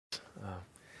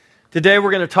Today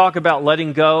we're going to talk about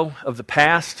letting go of the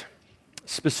past,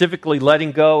 specifically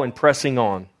letting go and pressing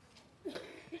on.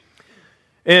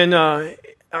 And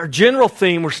our general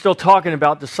theme, we're still talking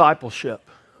about discipleship.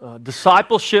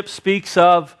 Discipleship speaks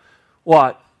of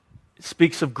what? It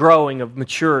speaks of growing, of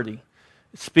maturity.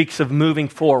 It speaks of moving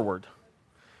forward.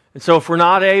 And so if we're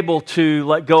not able to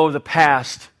let go of the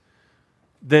past,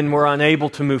 then we're unable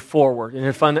to move forward. And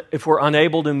if we're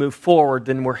unable to move forward,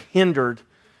 then we're hindered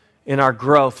in our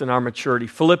growth and our maturity.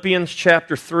 Philippians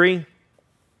chapter 3,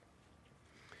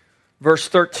 verse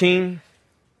 13.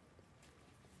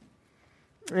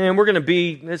 And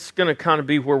it's going to kind of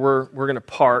be where we're going to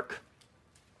park.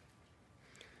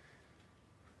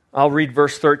 I'll read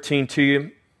verse 13 to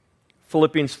you.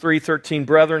 Philippians 3:13,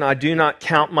 Brethren, I do not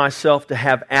count myself to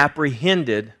have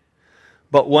apprehended,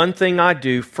 but one thing I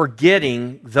do,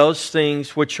 forgetting those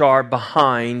things which are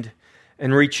behind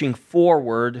and reaching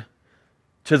forward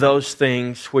to those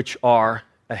things which are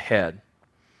ahead.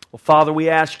 Well, Father, we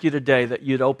ask you today that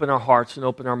you'd open our hearts and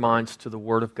open our minds to the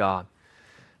Word of God.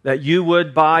 That you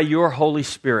would, by your Holy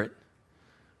Spirit,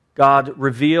 God,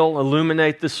 reveal,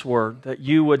 illuminate this Word. That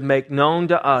you would make known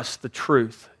to us the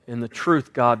truth, and the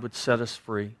truth, God, would set us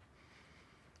free.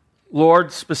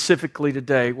 Lord, specifically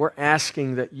today, we're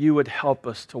asking that you would help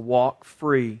us to walk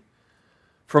free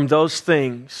from those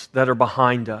things that are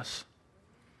behind us.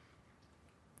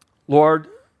 Lord,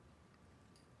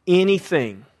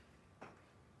 anything,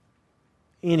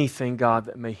 God,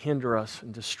 that may hinder us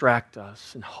and distract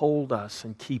us and hold us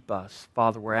and keep us,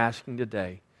 Father, we're asking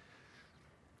today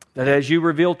that as you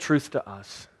reveal truth to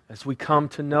us, as we come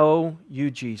to know you,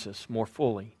 Jesus, more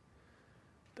fully,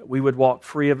 that we would walk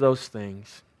free of those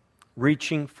things,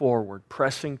 reaching forward,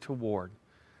 pressing toward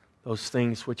those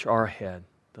things which are ahead,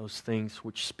 those things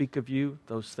which speak of you,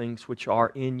 those things which are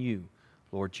in you,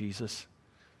 Lord Jesus.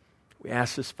 We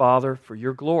ask this, Father, for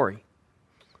your glory,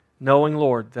 knowing,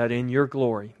 Lord, that in your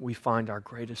glory we find our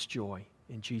greatest joy.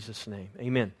 In Jesus' name,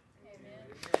 amen.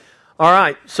 Amen. All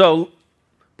right, so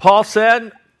Paul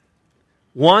said,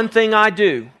 one thing I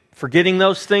do, forgetting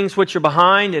those things which are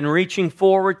behind and reaching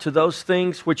forward to those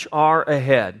things which are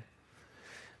ahead.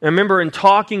 Now remember, in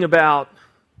talking about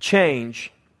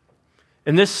change,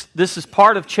 and this is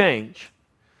part of change,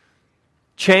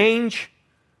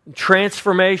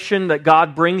 transformation that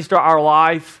God brings to our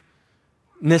life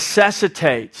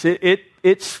necessitates,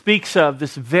 it speaks of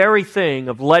this very thing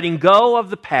of letting go of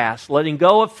the past, letting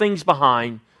go of things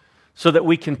behind, so that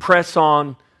we can press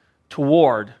on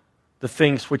toward the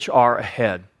things which are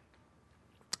ahead.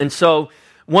 And so,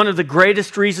 one of the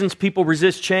greatest reasons people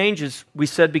resist change is, we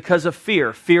said, because of fear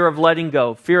of letting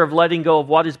go of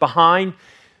what is behind,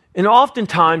 and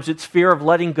oftentimes it's fear of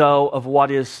letting go of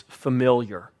what is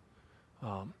familiar.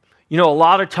 A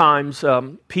lot of times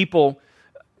people,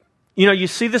 you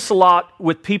see this a lot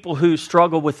with people who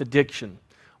struggle with addiction,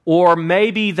 or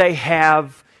maybe they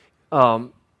have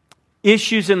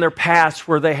issues in their past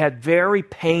where they had very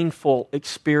painful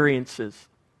experiences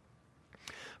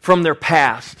from their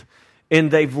past, and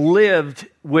they've lived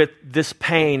with this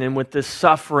pain and with this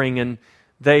suffering, and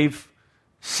they've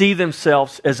see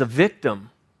themselves as a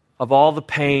victim of all the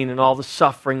pain and all the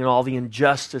suffering and all the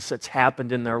injustice that's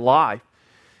happened in their life.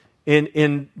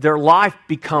 And their life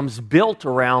becomes built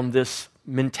around this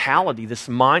mentality, this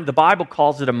mind. The Bible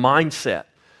calls it a mindset.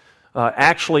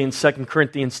 Actually, in 2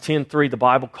 Corinthians 10:3, the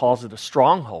Bible calls it a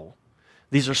stronghold.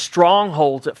 These are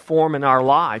strongholds that form in our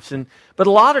lives. But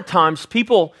a lot of times,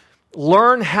 people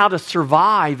learn how to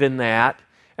survive in that,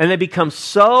 and they become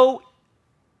so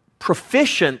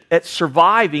proficient at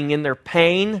surviving in their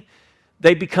pain.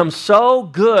 They become so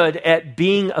good at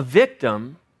being a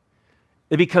victim.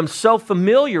 They become so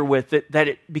familiar with it that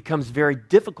it becomes very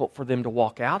difficult for them to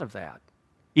walk out of that.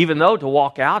 Even though to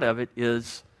walk out of it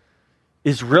is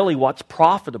really what's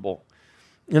profitable.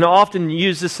 I often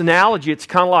use this analogy. It's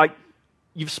kind of like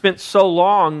you've spent so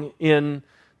long in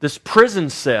this prison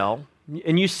cell,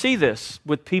 and you see this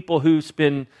with people who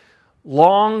spend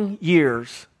long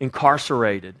years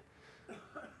incarcerated.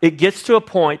 It gets to a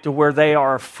point to where they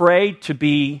are afraid to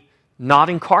be not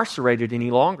incarcerated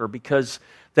any longer because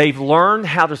they've learned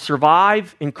how to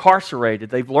survive incarcerated.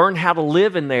 They've learned how to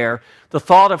live in there. The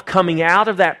thought of coming out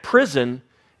of that prison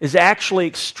is actually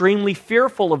extremely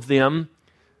fearful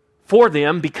for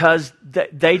them because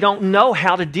they don't know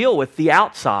how to deal with the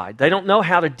outside. They don't know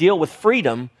how to deal with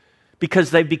freedom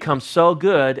because they've become so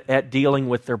good at dealing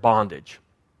with their bondage.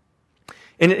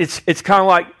 And it's kind of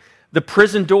like the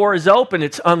prison door is open,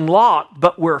 it's unlocked,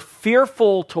 but we're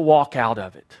fearful to walk out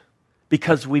of it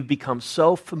because we've become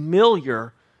so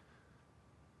familiar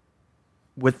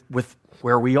with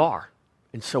where we are.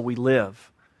 And so we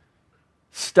live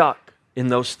stuck in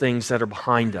those things that are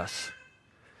behind us.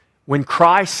 When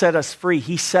Christ set us free,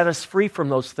 He set us free from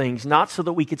those things, not so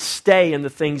that we could stay in the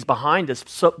things behind us,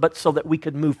 but so that we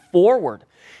could move forward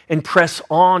and press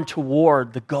on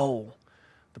toward the goal,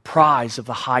 the prize of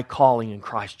the high calling in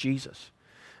Christ Jesus.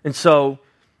 And so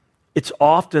it's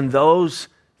often those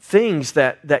things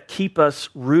that keep us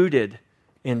rooted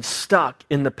and stuck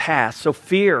in the past. So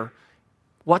fear,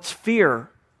 what's fear?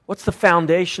 What's the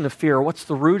foundation of fear? What's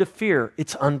the root of fear?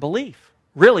 It's unbelief.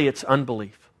 Really, it's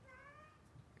unbelief.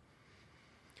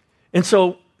 And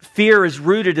so fear is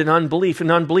rooted in unbelief,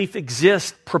 and unbelief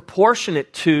exists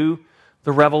proportionate to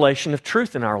the revelation of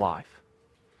truth in our life.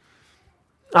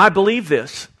 I believe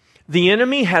this. The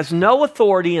enemy has no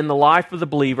authority in the life of the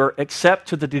believer except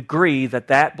to the degree that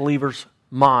that believer's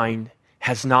mind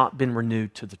has not been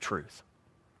renewed to the truth.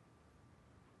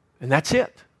 And that's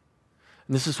it.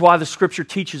 And this is why the Scripture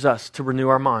teaches us to renew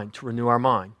our mind, to renew our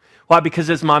mind. Why? Because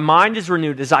as my mind is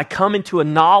renewed, as I come into a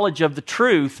knowledge of the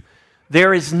truth,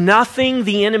 there is nothing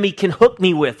the enemy can hook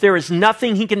me with. There is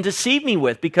nothing he can deceive me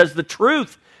with, because the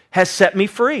truth has set me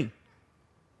free.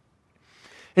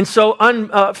 And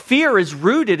so fear is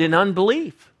rooted in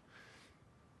unbelief.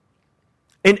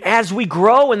 And as we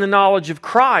grow in the knowledge of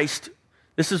Christ,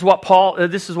 this is what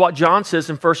John says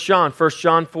in 1 John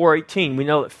 4:18. We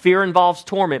know that fear involves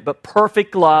torment, but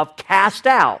perfect love casts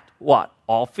out what?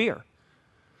 All fear.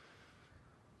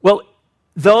 Well,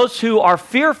 those who are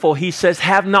fearful, he says,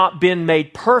 have not been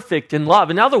made perfect in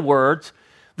love. In other words,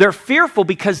 they're fearful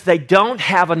because they don't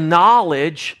have a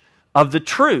knowledge of the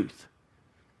truth.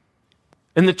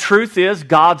 And the truth is,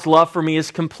 God's love for me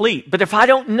is complete. But if I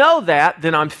don't know that,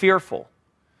 then I'm fearful.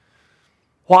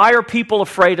 Why are people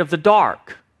afraid of the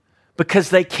dark? Because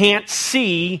they can't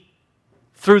see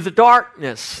through the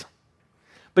darkness.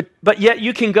 But yet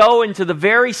you can go into the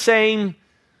very same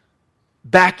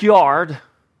backyard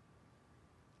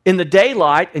in the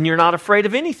daylight and you're not afraid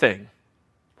of anything.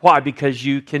 Why? Because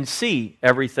you can see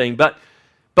everything. But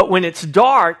when it's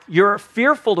dark, you're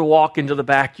fearful to walk into the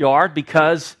backyard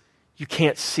because you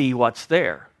can't see what's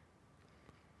there.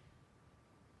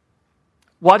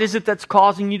 What is it that's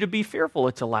causing you to be fearful?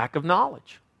 It's a lack of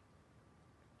knowledge.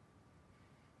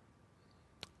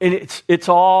 And it's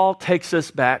all takes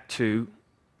us back to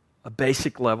a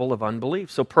basic level of unbelief.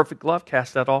 So perfect love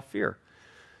casts out all fear.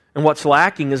 And what's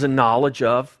lacking is a knowledge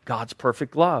of God's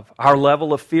perfect love. Our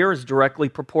level of fear is directly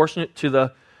proportionate to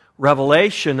the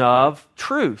revelation of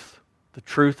truth, the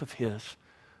truth of His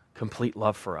complete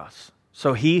love for us.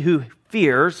 So he who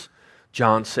fears,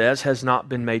 John says, has not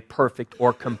been made perfect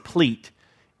or complete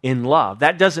in love.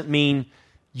 That doesn't mean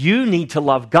you need to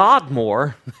love God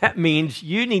more. That means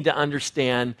you need to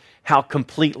understand how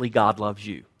completely God loves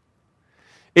you.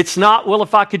 It's not, well,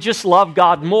 if I could just love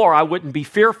God more, I wouldn't be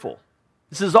fearful.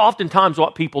 This is oftentimes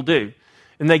what people do.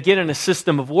 And they get in a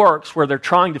system of works where they're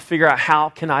trying to figure out, how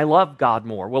can I love God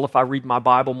more? Well, if I read my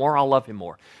Bible more, I'll love Him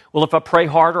more. Well, if I pray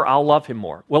harder, I'll love Him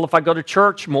more. Well, if I go to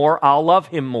church more, I'll love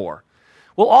Him more.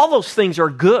 Well, all those things are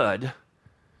good,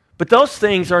 but those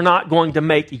things are not going to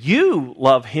make you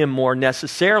love Him more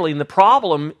necessarily. And the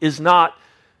problem is not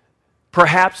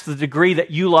perhaps the degree that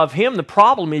you love Him. The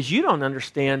problem is you don't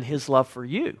understand His love for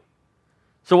you.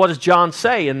 So what does John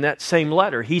say in that same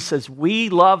letter? He says, we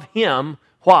love Him.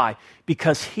 Why?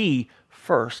 Because He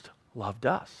first loved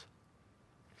us.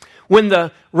 When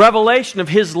the revelation of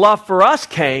His love for us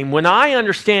came, when I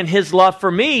understand His love for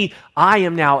me, I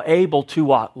am now able to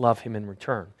what? Love Him in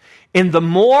return. And the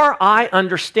more I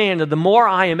understand and the more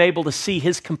I am able to see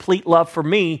His complete love for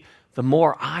me, the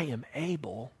more I am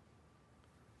able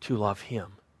to love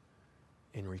Him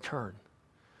in return.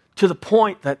 To the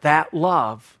point that that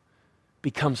love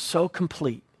becomes so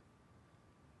complete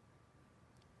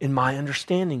in my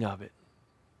understanding of it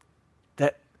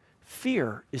that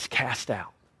fear is cast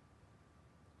out.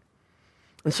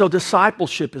 And so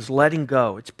discipleship is letting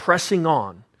go. It's pressing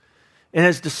on. And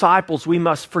as disciples, we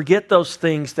must forget those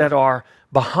things that are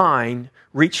behind,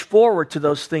 reach forward to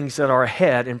those things that are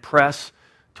ahead, and press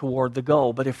toward the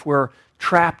goal. But if we're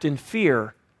trapped in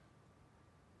fear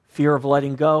of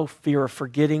letting go, fear of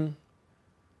forgetting,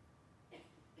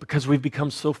 because we've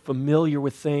become so familiar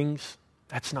with things,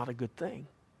 that's not a good thing.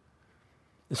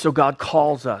 And so God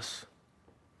calls us.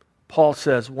 Paul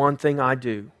says, one thing I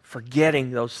do,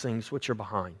 forgetting those things which are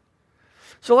behind.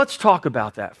 So let's talk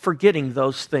about that, forgetting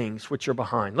those things which are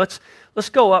behind. Let's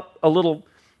go up a little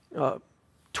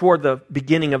toward the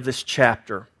beginning of this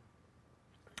chapter.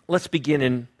 Let's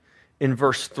begin in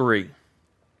verse 3.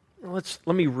 Let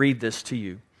me read this to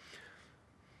you.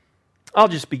 I'll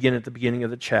just begin at the beginning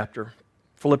of the chapter.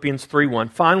 Philippians 3:1.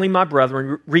 Finally, my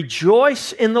brethren,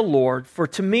 rejoice in the Lord, for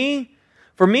to me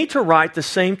For me to write the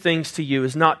same things to you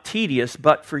is not tedious,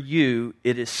 but for you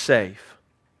it is safe.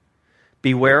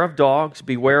 Beware of dogs,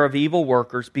 beware of evil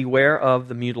workers, beware of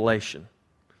the mutilation.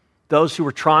 Those who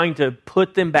were trying to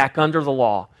put them back under the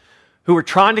law, who were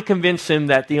trying to convince him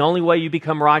that the only way you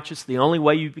become righteous, the only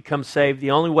way you become saved,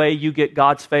 the only way you get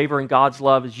God's favor and God's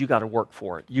love is you got to work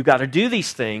for it. You got to do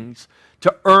these things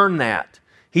to earn that.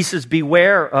 He says,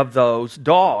 beware of those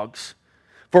dogs.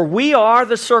 For we are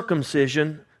the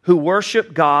circumcision who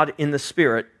worship God in the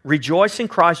Spirit, rejoice in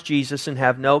Christ Jesus, and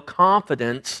have no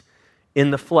confidence in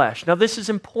the flesh. Now, this is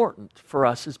important for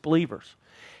us as believers.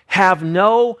 Have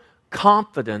no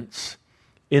confidence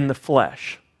in the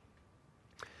flesh.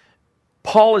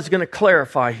 Paul is going to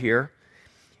clarify here.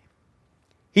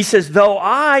 He says, though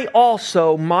I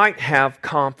also might have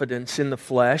confidence in the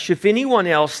flesh, if anyone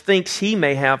else thinks he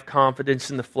may have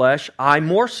confidence in the flesh, I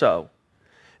more so.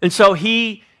 And so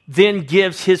he then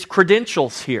gives his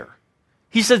credentials here.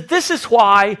 He says, this is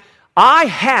why I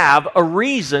have a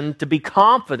reason to be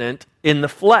confident in the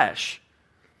flesh.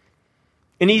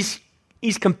 And he's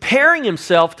comparing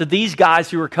himself to these guys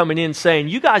who are coming in saying,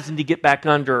 you guys need to get back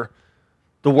under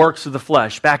the works of the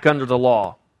flesh, back under the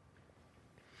law.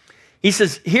 He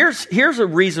says, here's a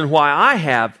reason why I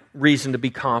have reason to be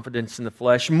confident in the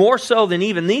flesh, more so than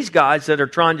even these guys that are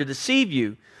trying to deceive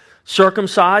you.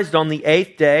 Circumcised on the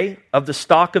 8th day, of the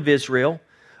stock of Israel,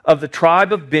 of the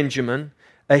tribe of Benjamin,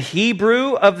 a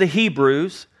Hebrew of the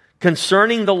Hebrews,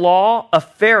 concerning the law, a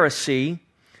Pharisee,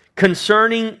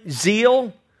 concerning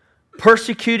zeal,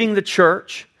 persecuting the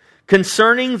church,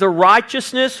 concerning the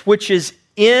righteousness which is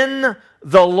in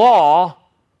the law,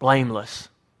 blameless.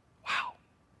 Wow.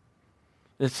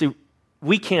 Let's see,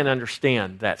 we can't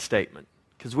understand that statement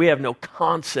because we have no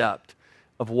concept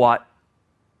of what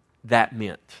that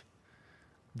meant.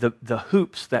 The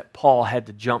hoops that Paul had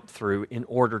to jump through in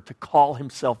order to call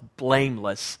himself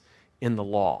blameless in the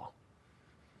law.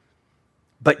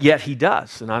 But yet he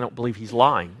does, and I don't believe he's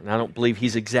lying, and I don't believe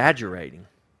he's exaggerating.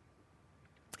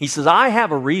 He says, I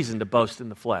have a reason to boast in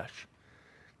the flesh.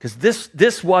 Because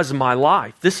this was my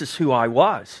life. This is who I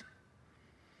was.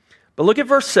 But look at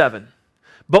verse 7.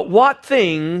 But what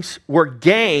things were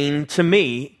gain to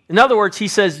me? In other words, he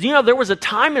says, there was a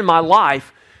time in my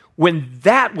life when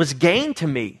that was gain to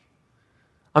me.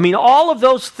 I mean, all of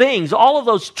those things, all of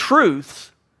those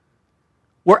truths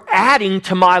were adding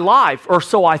to my life, or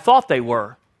so I thought they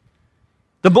were.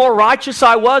 The more righteous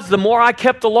I was, the more I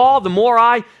kept the law, the more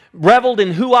I reveled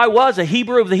in who I was, a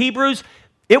Hebrew of the Hebrews,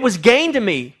 it was gain to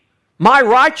me. My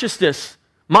righteousness,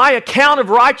 my account of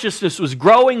righteousness was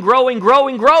growing.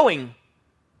 There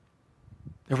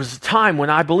was a time when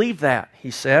I believed that, he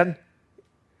said.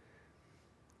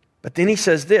 But then he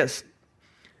says this,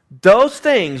 those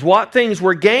things, what things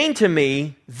were gain to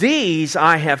me, these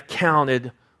I have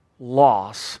counted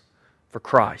loss for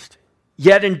Christ.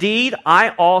 Yet indeed, I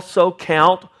also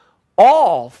count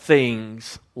all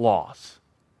things loss.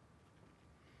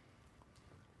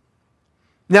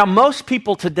 Now, most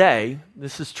people today,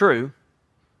 this is true,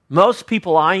 most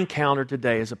people I encounter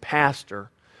today as a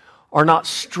pastor are not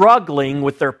struggling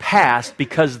with their past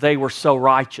because they were so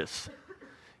righteous.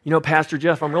 Pastor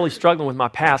Jeff, I'm really struggling with my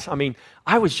past. I mean,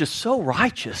 I was just so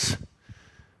righteous.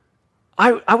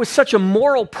 I was such a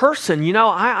moral person.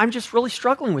 I'm just really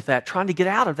struggling with that, trying to get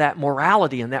out of that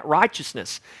morality and that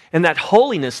righteousness and that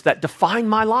holiness that defined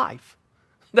my life.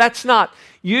 That's not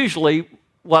usually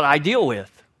what I deal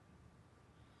with.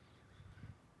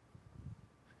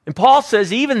 And Paul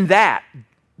says, even that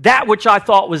which I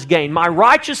thought was gain, my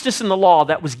righteousness in the law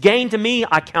that was gain to me,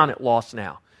 I count it loss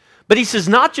now. But he says,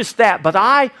 not just that, but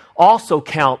I also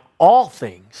count all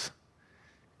things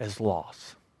as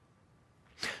loss.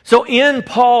 So in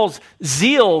Paul's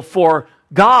zeal for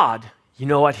God, you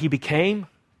know what he became?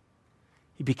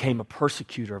 He became a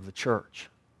persecutor of the church.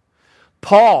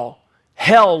 Paul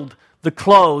held the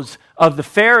clothes of the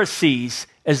Pharisees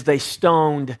as they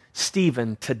stoned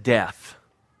Stephen to death,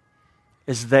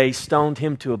 as they stoned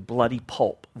him to a bloody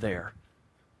pulp there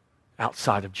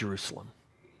outside of Jerusalem.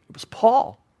 It was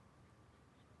Paul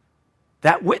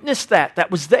that witnessed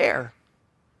that was there.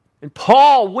 And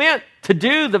Paul went to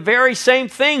do the very same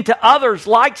thing to others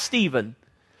like Stephen.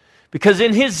 Because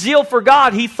in his zeal for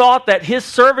God, he thought that his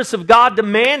service of God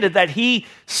demanded that he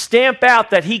stamp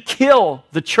out, that he kill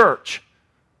the church,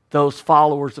 those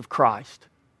followers of Christ.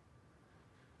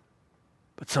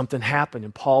 But something happened,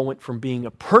 and Paul went from being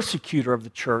a persecutor of the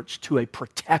church to a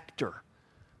protector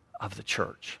of the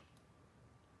church.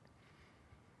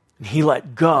 And he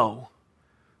let go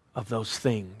of those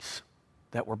things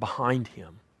that were behind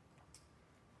him.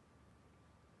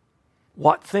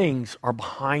 What things are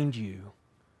behind you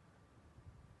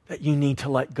that you need to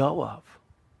let go of?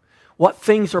 What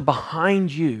things are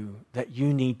behind you that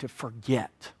you need to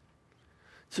forget?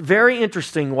 It's very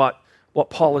interesting what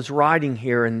Paul is writing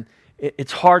here, and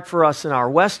it's hard for us in our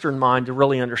Western mind to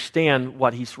really understand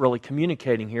what he's really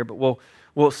communicating here, but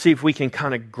we'll see if we can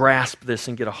kind of grasp this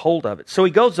and get a hold of it. So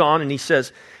he goes on and he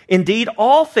says, "Indeed,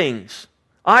 all things,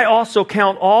 I also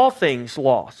count all things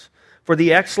loss for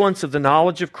the excellence of the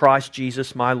knowledge of Christ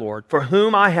Jesus my Lord, for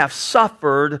whom I have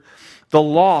suffered the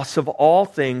loss of all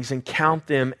things and count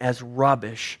them as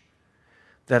rubbish,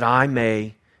 that I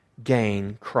may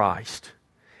gain Christ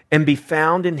and be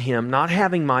found in him, not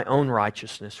having my own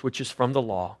righteousness, which is from the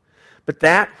law, but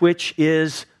that which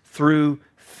is through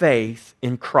faith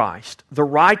in Christ, the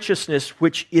righteousness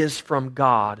which is from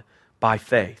God by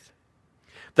faith,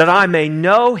 that I may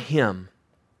know him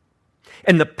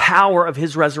and the power of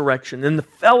his resurrection and the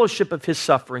fellowship of his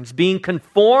sufferings, being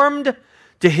conformed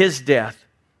to his death,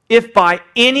 if by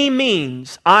any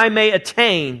means I may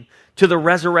attain to the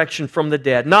resurrection from the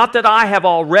dead. Not that I have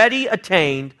already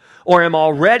attained or am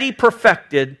already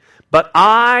perfected, but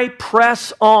I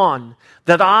press on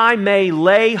that I may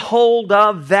lay hold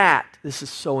of that." This is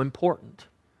so important.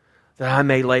 "That I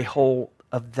may lay hold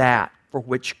of that for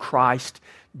which Christ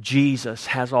Jesus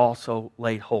has also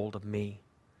laid hold of me.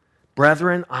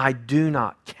 Brethren, I do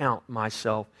not count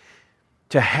myself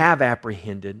to have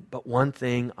apprehended, but one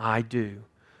thing I do,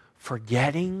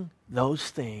 forgetting those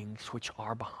things which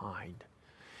are behind,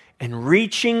 and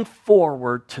reaching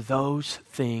forward to those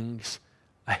things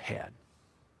ahead."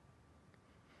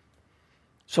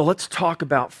 So let's talk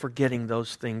about forgetting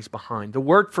those things behind. The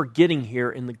word forgetting here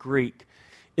in the Greek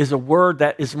is a word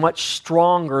that is much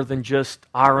stronger than just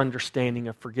our understanding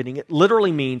of forgetting. It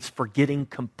literally means forgetting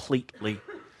completely.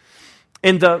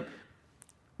 And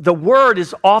the word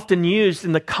is often used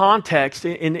in the context,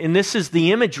 and this is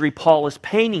the imagery Paul is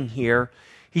painting here.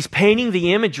 He's painting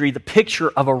the imagery, the picture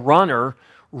of a runner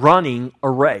running a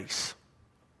race.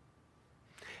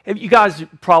 You guys,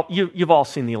 you've all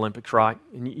seen the Olympics, right?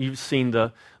 And you've seen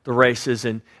the races.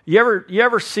 And you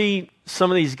ever see some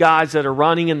of these guys that are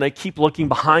running and they keep looking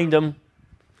behind them?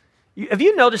 Have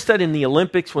you noticed that in the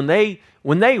Olympics, when they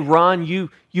run, you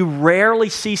rarely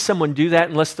see someone do that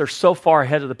unless they're so far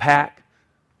ahead of the pack?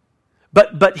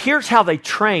 But here's how they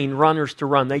train runners to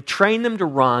run. They train them to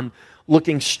run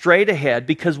looking straight ahead,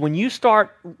 because when you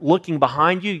start looking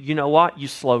behind you, you know what? You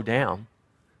slow down.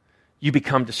 You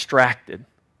become distracted.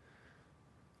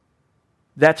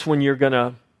 That's when you're going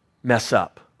to mess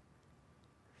up.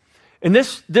 And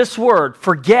this word,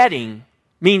 forgetting,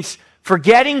 means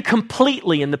forgetting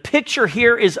completely. And the picture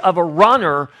here is of a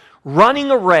runner running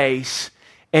a race,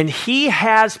 and he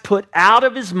has put out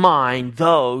of his mind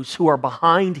those who are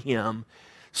behind him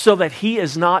so that he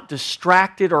is not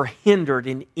distracted or hindered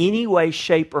in any way,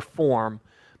 shape, or form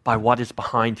by what is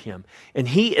behind him. And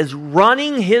he is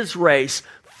running his race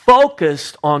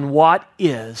focused on what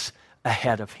is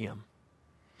ahead of him.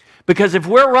 Because if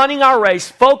we're running our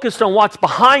race focused on what's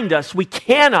behind us, we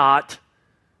cannot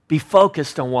be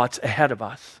focused on what's ahead of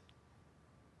us.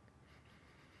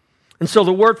 And so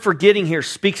the word forgetting here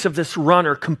speaks of this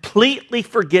runner completely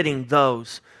forgetting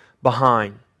those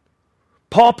behind.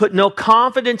 Paul put no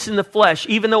confidence in the flesh,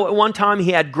 even though at one time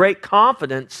he had great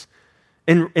confidence,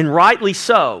 and rightly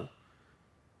so.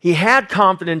 He had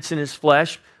confidence in his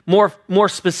flesh. More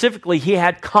specifically, he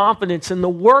had confidence in the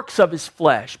works of his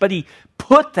flesh. But he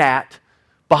put that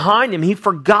behind him. He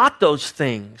forgot those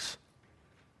things.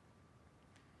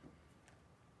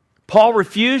 Paul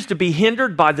refused to be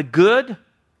hindered by the good,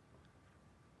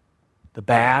 the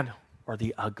bad, or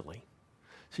the ugly.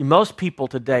 See, most people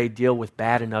today deal with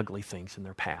bad and ugly things in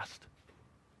their past.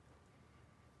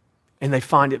 And they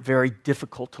find it very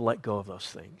difficult to let go of those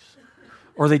things.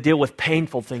 Or they deal with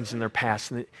painful things in their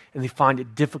past, and they find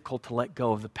it difficult to let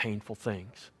go of the painful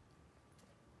things.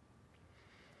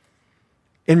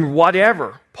 In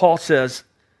whatever, Paul says,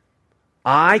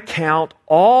 I count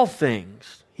all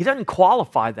things. He doesn't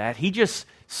qualify that. He just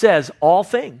says all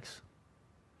things.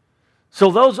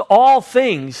 So those all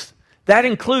things, that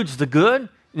includes the good,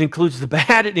 it includes the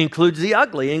bad, it includes the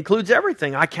ugly, it includes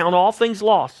everything. I count all things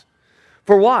lost.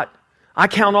 For what? I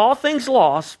count all things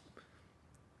lost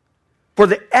for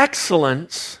the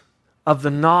excellence of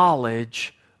the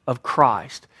knowledge of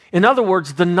Christ. In other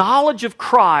words, the knowledge of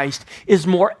Christ is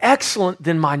more excellent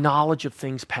than my knowledge of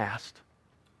things past.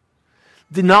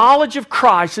 The knowledge of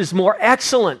Christ is more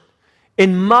excellent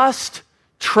and must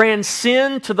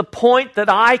transcend to the point that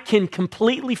I can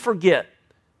completely forget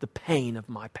the pain of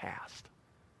my past,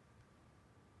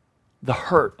 the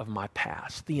hurt of my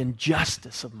past, the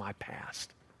injustice of my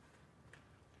past.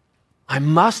 I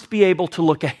must be able to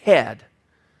look ahead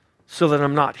so that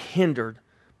I'm not hindered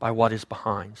by what is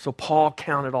behind. So Paul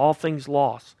counted all things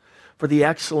lost for the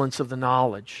excellence of the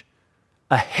knowledge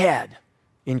ahead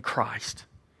in Christ.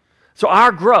 So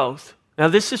our growth, now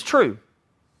this is true,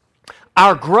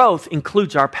 our growth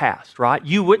includes our past, right?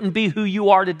 You wouldn't be who you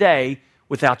are today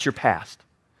without your past.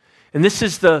 And this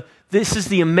is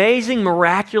the amazing,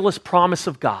 miraculous promise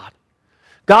of God.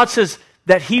 God says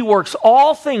that He works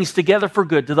all things together for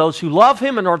good to those who love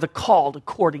Him and are the called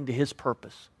according to His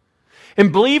purpose.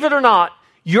 And believe it or not,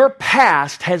 your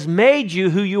past has made you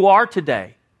who you are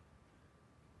today.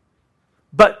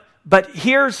 But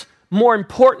here's more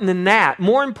important than that.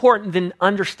 More important than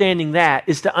understanding that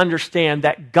is to understand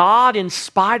that God, in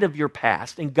spite of your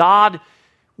past, and God,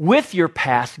 with your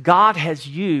past, God has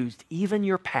used even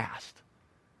your past.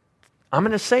 I'm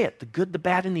going to say it, the good, the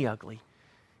bad, and the ugly.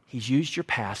 He's used your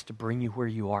past to bring you where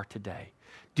you are today.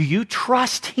 Do you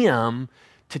trust Him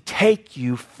to take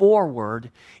you forward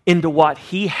into what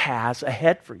He has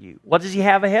ahead for you? What does He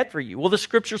have ahead for you? Well, the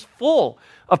Scripture's full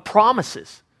of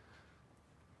promises.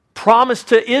 Promise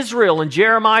to Israel in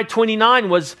Jeremiah 29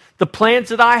 was, the plans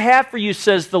that I have for you,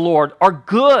 says the Lord, are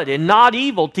good and not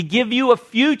evil, to give you a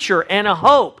future and a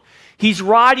hope. He's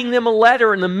writing them a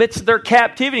letter in the midst of their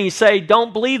captivity. He say,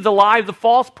 don't believe the lie of the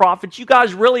false prophets. You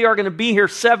guys really are going to be here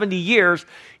 70 years.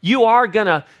 You are going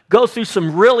to go through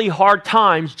some really hard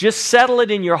times. Just settle it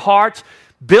in your hearts.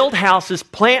 Build houses,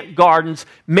 plant gardens,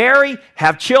 marry,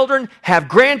 have children, have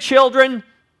grandchildren.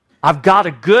 I've got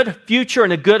a good future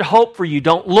and a good hope for you.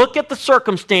 Don't look at the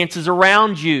circumstances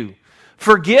around you.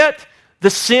 Forget the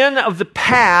sin of the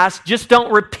past. Just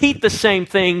don't repeat the same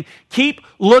thing. Keep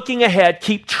looking ahead.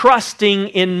 Keep trusting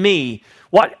in me.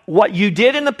 What you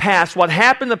did in the past, what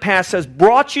happened in the past has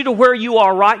brought you to where you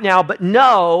are right now. But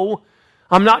no,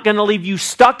 I'm not going to leave you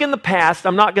stuck in the past.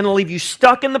 I'm not going to leave you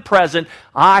stuck in the present.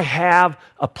 I have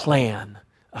a plan,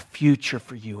 a future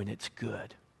for you, and it's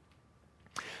good.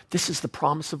 This is the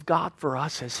promise of God for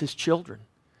us as His children.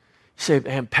 You say,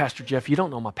 man, Pastor Jeff, you don't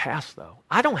know my past, though.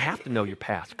 I don't have to know your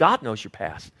past. God knows your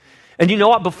past. And you know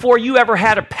what? Before you ever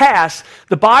had a past,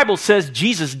 the Bible says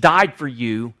Jesus died for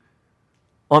you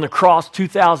on the cross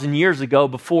 2,000 years ago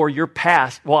before your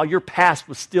past, while your past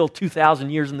was still 2,000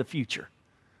 years in the future.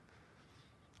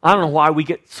 I don't know why we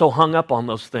get so hung up on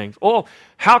those things. Oh,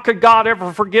 how could God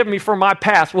ever forgive me for my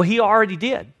past? Well, He already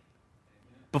did.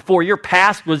 Before your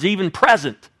past was even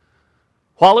present.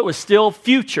 While it was still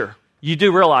future. You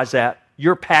do realize that.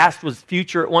 Your past was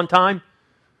future at one time.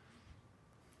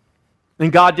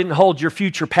 And God didn't hold your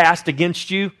future past against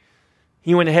you.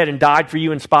 He went ahead and died for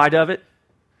you in spite of it.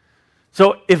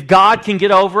 So if God can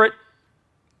get over it,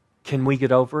 can we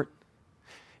get over it?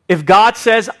 If God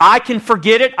says, I can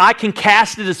forget it, I can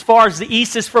cast it as far as the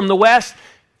east is from the west,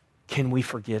 can we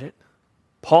forget it?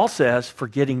 Paul says,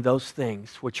 forgetting those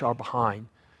things which are behind,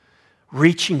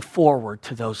 reaching forward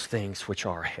to those things which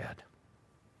are ahead.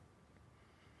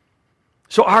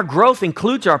 So our growth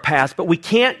includes our past, but we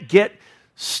can't get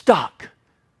stuck.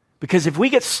 Because if we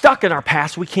get stuck in our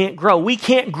past, we can't grow. We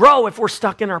can't grow if we're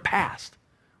stuck in our past.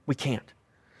 We can't.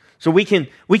 So we can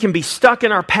be stuck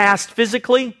in our past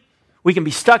physically. We can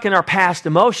be stuck in our past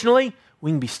emotionally.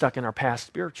 We can be stuck in our past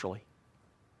spiritually.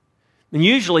 And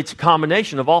usually it's a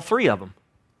combination of all three of them.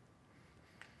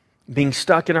 Being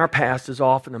stuck in our past is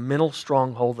often a mental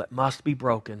stronghold that must be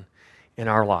broken in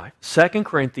our life. 2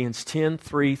 Corinthians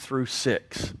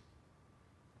 10:3-6.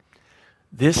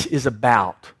 This is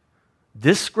about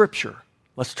this scripture.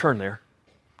 Let's turn there.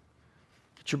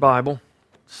 Get your Bible.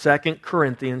 2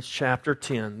 Corinthians chapter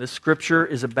 10. This scripture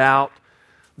is about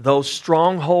those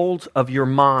strongholds of your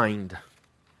mind.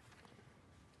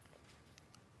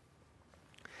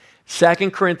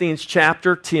 2 Corinthians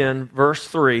chapter 10, verse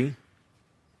 3.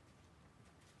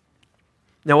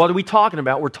 Now, what are we talking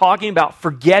about? We're talking about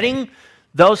forgetting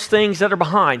those things that are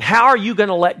behind. How are you going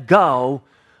to let go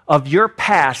of your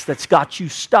past that's got you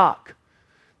stuck,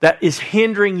 that is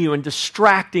hindering you and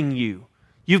distracting you?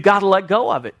 You've got to let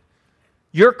go of it.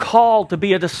 You're called to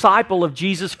be a disciple of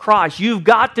Jesus Christ. You've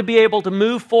got to be able to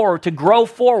move forward, to grow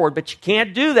forward, but you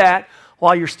can't do that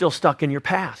while you're still stuck in your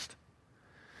past.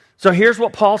 So here's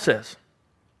what Paul says.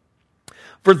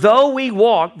 For though we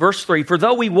walk, verse 3, for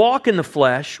though we walk in the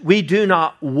flesh, we do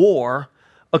not war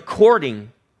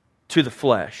according to the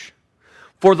flesh.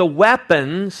 For the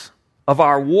weapons of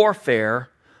our warfare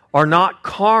are not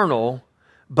carnal,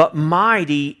 but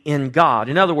mighty in God.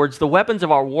 In other words, the weapons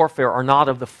of our warfare are not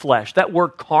of the flesh. That word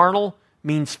carnal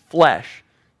means flesh.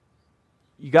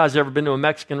 You guys ever been to a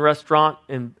Mexican restaurant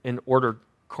and ordered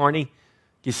carne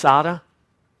guisada?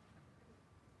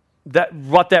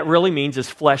 What that really means is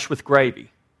flesh with gravy.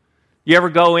 You ever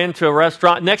go into a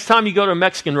restaurant? Next time you go to a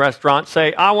Mexican restaurant,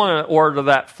 say, I want to order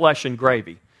that flesh and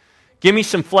gravy. Give me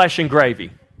some flesh and gravy.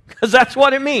 Because that's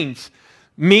what it means.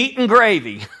 Meat and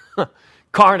gravy.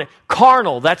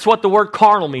 Carnal, that's what the word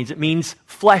carnal means. It means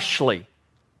fleshly.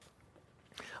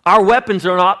 Our weapons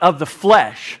are not of the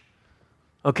flesh.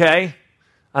 Okay?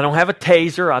 I don't have a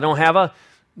taser. I don't have a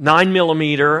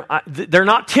 9mm. They're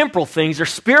not temporal things. They're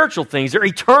spiritual things. They're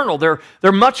eternal.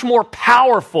 They're much more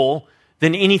powerful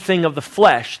than anything of the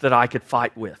flesh that I could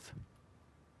fight with.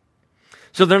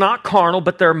 So they're not carnal,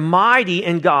 but they're mighty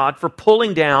in God for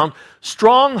pulling down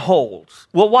strongholds.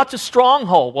 Well, what's a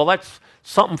stronghold? Well, that's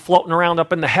something floating around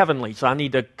up in the heavenlies. I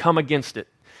need to come against it.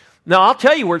 Now, I'll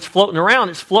tell you where it's floating around.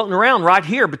 It's floating around right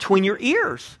here between your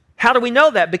ears. How do we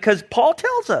know that? Because Paul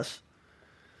tells us.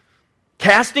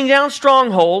 Casting down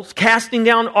strongholds, casting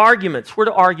down arguments. Where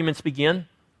do arguments begin?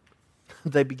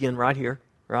 They begin right here,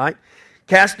 right?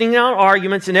 Casting down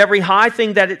arguments and every high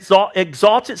thing that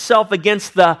exalts itself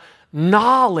against the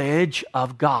knowledge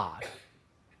of God.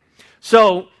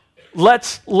 So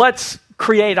let's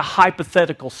create a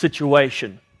hypothetical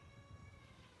situation.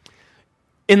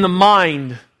 In the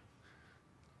mind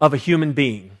of a human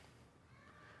being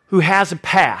who has a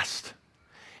past,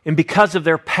 and because of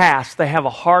their past, they have a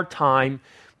hard time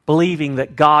believing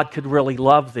that God could really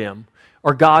love them,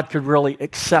 or God could really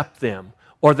accept them,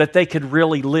 or that they could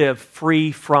really live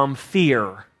free from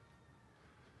fear.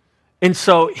 And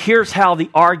so here's how the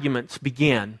arguments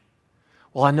begin.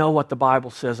 Well, I know what the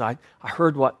Bible says. I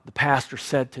heard what the pastor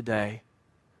said today.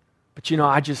 But you know,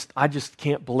 I just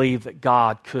can't believe that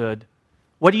God could.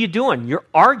 What are you doing? You're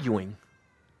arguing.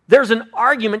 There's an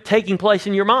argument taking place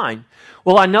in your mind.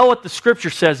 Well, I know what the Scripture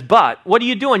says, but what are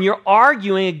you doing? You're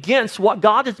arguing against what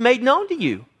God has made known to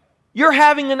you. You're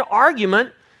having an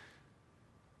argument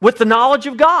with the knowledge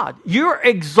of God. You're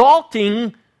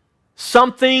exalting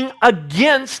something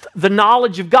against the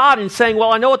knowledge of God and saying,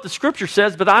 well, I know what the Scripture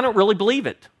says, but I don't really believe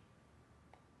it.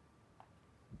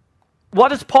 What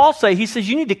does Paul say? He says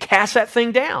you need to cast that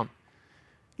thing down.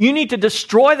 You need to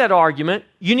destroy that argument.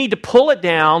 You need to pull it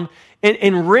down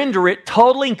and render it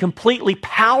totally and completely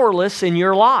powerless in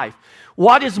your life.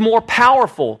 What is more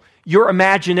powerful, your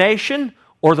imagination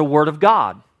or the Word of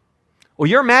God? Well,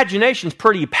 your imagination is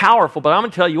pretty powerful, but I'm going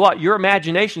to tell you what, your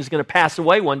imagination is going to pass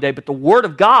away one day, but the Word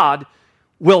of God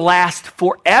will last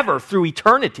forever through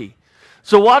eternity.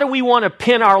 So what do we want to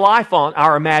pin our life on,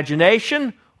 our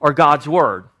imagination or God's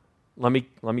Word? Let me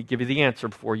give you the answer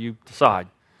before you decide.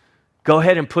 Go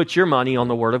ahead and put your money on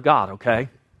the Word of God, okay?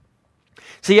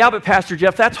 See, yeah, but Pastor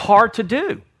Jeff, that's hard to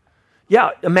do. Yeah,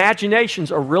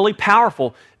 imaginations are really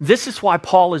powerful. This is why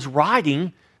Paul is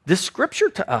writing this scripture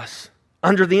to us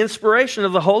under the inspiration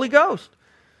of the Holy Ghost.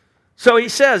 So he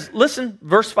says, listen,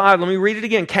 verse 5, let me read it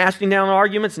again. Casting down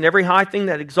arguments and every high thing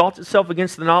that exalts itself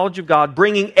against the knowledge of God,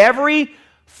 bringing every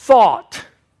thought.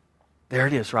 There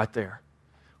it is right there.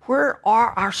 Where are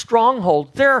our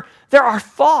strongholds? They're our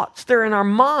thoughts. They're in our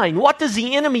mind. What does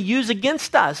the enemy use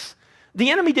against us? The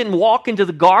enemy didn't walk into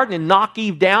the garden and knock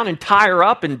Eve down and tie her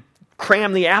up and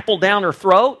cram the apple down her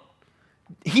throat.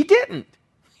 He didn't.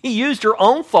 He used her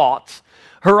own thoughts,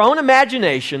 her own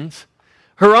imaginations,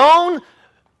 her own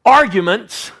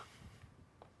arguments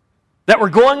that were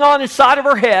going on inside of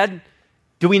her head.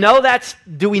 Do we know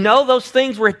those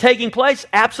things were taking place?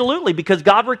 Absolutely, because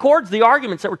God records the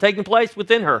arguments that were taking place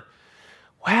within her.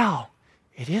 Wow,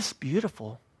 it is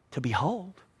beautiful to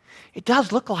behold. It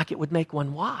does look like it would make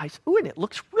one wise. Ooh, and it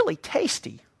looks really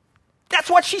tasty. That's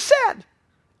what she said.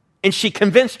 And she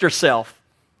convinced herself,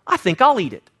 I think I'll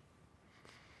eat it.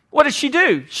 What did she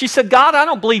do? She said, God, I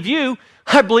don't believe you.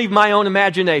 I believe my own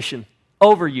imagination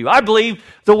over you. I believe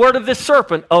the word of this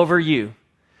serpent over you.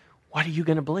 What are you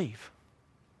going to believe?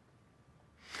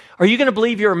 Are you going to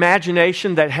believe your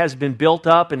imagination that has been built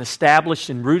up and established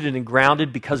and rooted and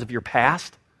grounded because of your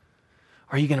past?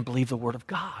 Or are you going to believe the word of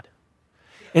God?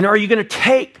 And are you going to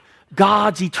take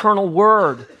God's eternal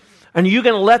word? And are you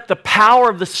going to let the power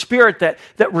of the Spirit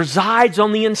that resides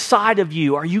on the inside of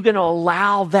you, are you going to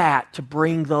allow that to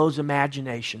bring those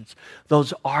imaginations,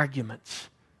 those arguments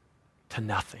to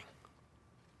nothing?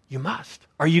 You must.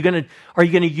 Are you going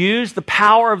to use the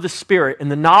power of the Spirit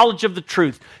and the knowledge of the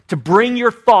truth to bring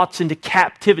your thoughts into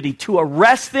captivity, to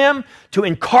arrest them, to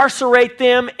incarcerate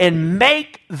them, and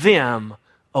make them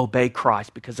obey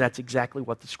Christ? Because that's exactly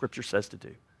what the Scripture says to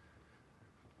do.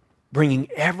 Bringing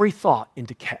every thought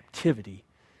into captivity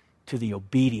to the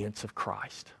obedience of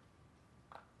Christ.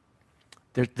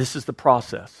 This is the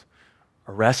process.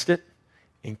 Arrest it,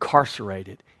 incarcerate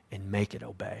it, and make it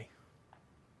obey.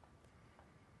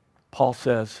 Paul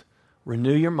says,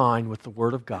 renew your mind with the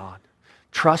Word of God.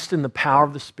 trust in the power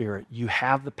of the Spirit, you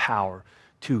have the power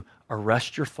to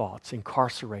arrest your thoughts,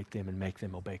 incarcerate them, and make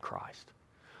them obey Christ.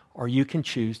 Or you can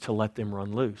choose to let them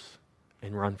run loose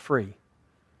and run free.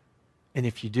 And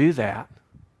if you do that,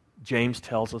 James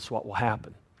tells us what will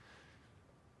happen.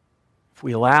 If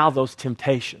we allow those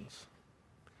temptations,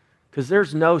 because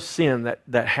there's no sin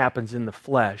that happens in the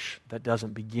flesh that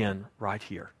doesn't begin right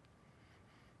here.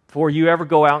 Before you ever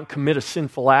go out and commit a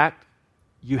sinful act,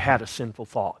 you had a sinful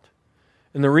thought.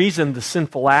 And the reason the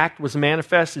sinful act was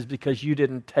manifest is because you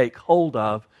didn't take hold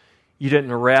of, you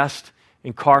didn't arrest,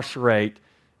 incarcerate,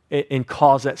 and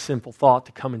cause that sinful thought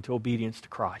to come into obedience to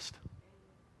Christ.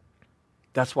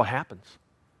 That's what happens.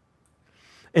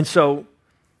 And so,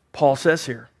 Paul says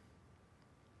here,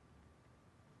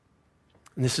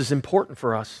 and this is important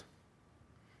for us,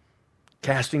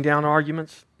 casting down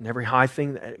arguments and every high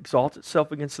thing that exalts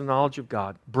itself against the knowledge of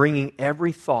God, bringing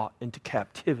every thought into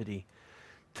captivity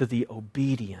to the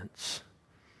obedience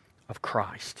of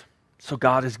Christ. So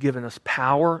God has given us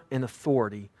power and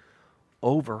authority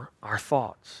over our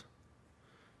thoughts.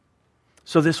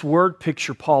 So this word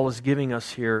picture Paul is giving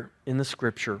us here in the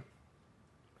Scripture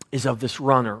is of this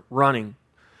runner running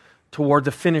toward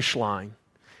the finish line.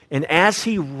 And as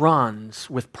he runs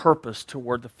with purpose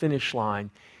toward the finish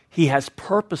line, he has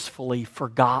purposefully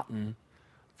forgotten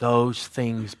those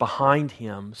things behind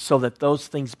him so that those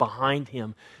things behind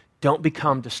him don't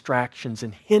become distractions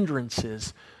and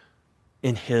hindrances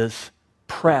in his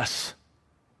press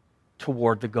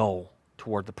toward the goal,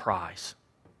 toward the prize.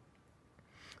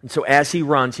 And so as he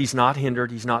runs, he's not hindered,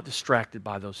 he's not distracted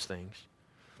by those things.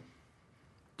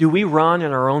 Do we run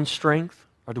in our own strength,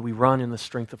 or do we run in the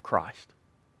strength of Christ?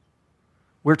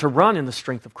 We're to run in the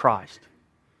strength of Christ.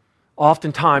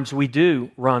 Oftentimes we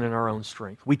do run in our own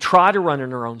strength. We try to run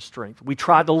in our own strength. We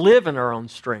try to live in our own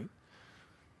strength.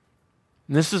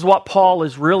 And this is what Paul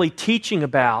is really teaching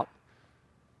about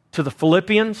to the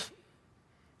Philippians.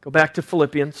 Go back to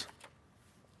Philippians.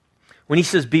 When he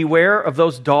says, beware of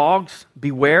those dogs,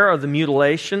 beware of the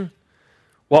mutilation,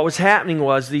 what was happening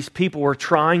was these people were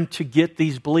trying to get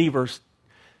these believers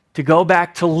to go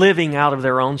back to living out of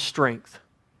their own strength,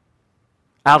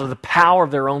 out of the power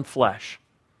of their own flesh.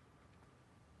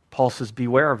 Paul says,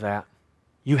 beware of that.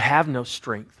 You have no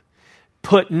strength.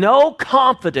 Put no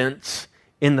confidence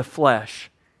in the flesh,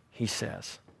 he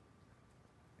says.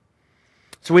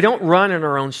 So we don't run in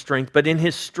our own strength, but in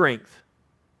his strength.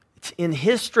 It's in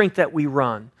his strength that we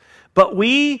run. But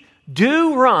we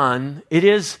do run, it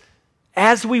is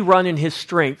as we run in his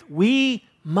strength, we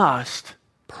must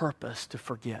purpose to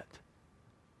forget,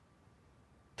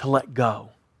 to let go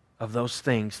of those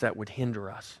things that would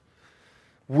hinder us.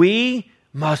 We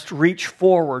must reach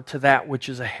forward to that which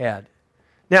is ahead.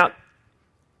 Now,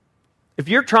 if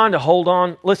you're trying to hold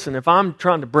on, listen, if I'm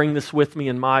trying to bring this with me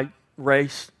in my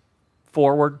race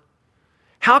forward,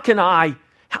 how can I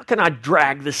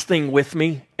drag this thing with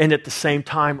me and at the same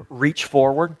time reach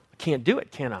forward? I can't do it,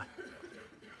 can I?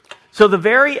 So the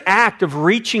very act of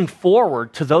reaching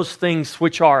forward to those things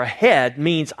which are ahead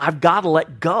means I've got to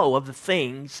let go of the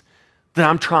things that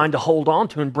I'm trying to hold on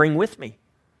to and bring with me.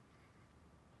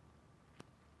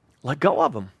 Let go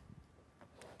of them.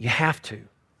 You have to.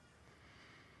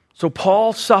 So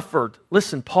Paul suffered.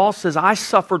 Listen, Paul says, I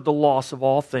suffered the loss of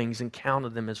all things and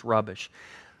counted them as rubbish.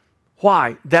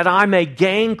 Why? That I may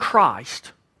gain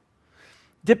Christ.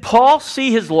 Did Paul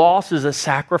see his loss as a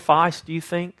sacrifice, do you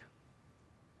think?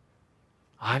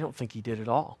 I don't think he did at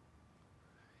all.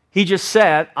 He just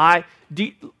said,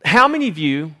 how many of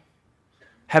you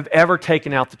have ever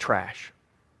taken out the trash?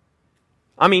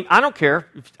 I mean, I don't care.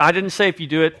 I didn't say if you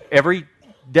do it every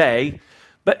day,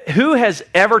 but who has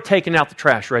ever taken out the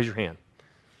trash? Raise your hand.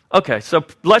 Okay, so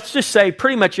let's just say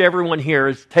pretty much everyone here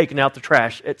has taken out the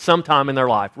trash at some time in their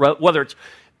life. Whether it's,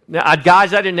 now,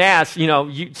 guys, I didn't ask,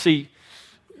 you see,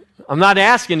 I'm not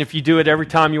asking if you do it every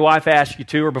time your wife asks you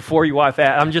to or before your wife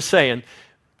asks. I'm just saying,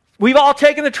 we've all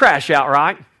taken the trash out,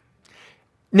 right?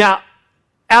 Now,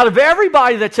 out of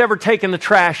everybody that's ever taken the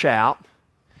trash out,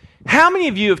 how many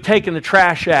of you have taken the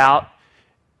trash out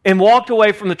and walked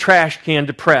away from the trash can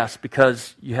depressed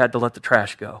because you had to let the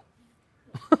trash go?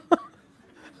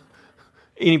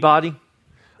 Anybody?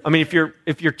 I mean,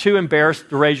 if you're too embarrassed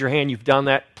to raise your hand, you've done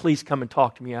that, please come and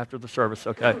talk to me after the service,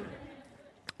 okay?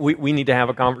 We need to have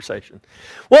a conversation.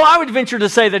 Well, I would venture to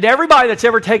say that everybody that's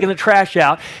ever taken the trash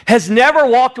out has never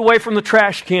walked away from the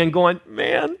trash can going,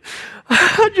 man,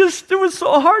 it was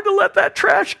so hard to let that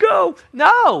trash go.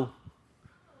 No.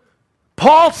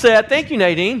 Paul said, thank you,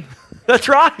 Nadine. That's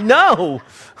right, no.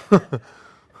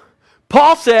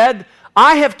 Paul said,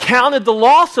 I have counted the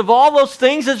loss of all those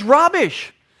things as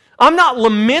rubbish. I'm not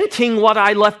lamenting what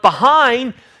I left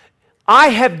behind. I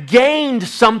have gained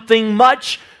something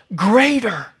much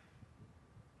greater.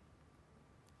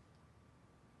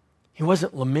 He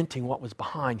wasn't lamenting what was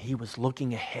behind. He was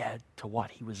looking ahead to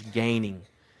what he was gaining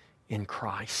in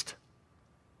Christ.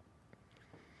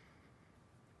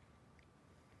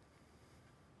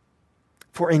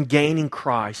 For in gaining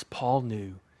Christ, Paul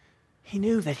knew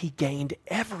that he gained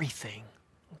everything.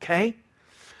 Okay?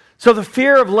 So the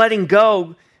fear of letting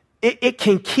go, it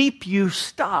can keep you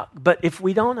stuck. But if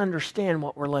we don't understand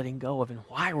what we're letting go of and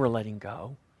why we're letting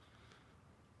go,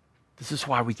 this is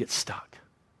why we get stuck.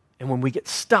 And when we get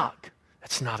stuck,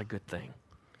 that's not a good thing.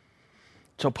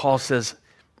 So Paul says,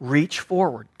 reach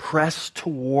forward, press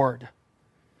toward.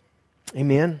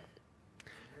 Amen?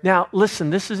 Now,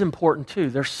 listen, this is important too.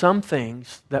 There's some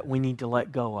things that we need to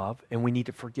let go of and we need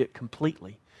to forget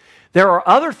completely. There are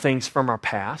other things from our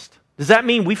past. Does that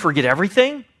mean we forget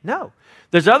everything? No.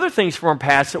 There's other things from our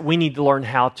past that we need to learn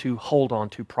how to hold on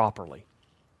to properly.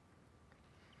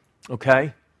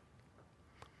 Okay?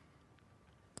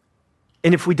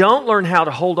 And if we don't learn how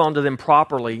to hold on to them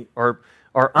properly or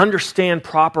understand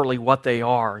properly what they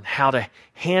are and how to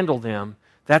handle them,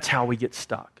 that's how we get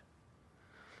stuck.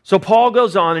 So Paul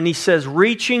goes on and he says,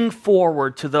 reaching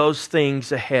forward to those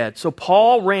things ahead. So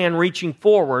Paul ran reaching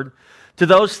forward to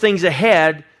those things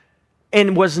ahead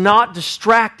and was not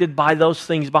distracted by those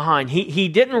things behind. He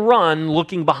didn't run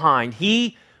looking behind.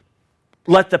 He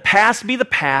let the past be the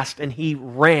past and he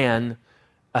ran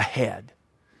ahead.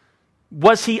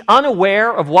 Was he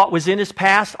unaware of what was in his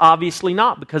past? Obviously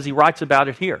not, because he writes about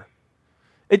it here.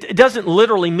 It doesn't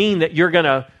literally mean that you're going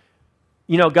to,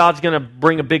 God's going to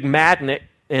bring a big magnet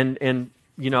and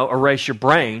erase your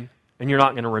brain and you're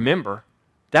not going to remember.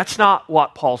 That's not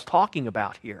what Paul's talking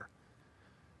about here.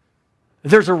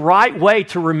 There's a right way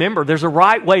to remember. There's a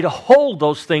right way to hold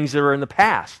those things that are in the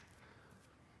past.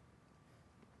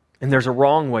 And there's a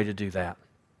wrong way to do that.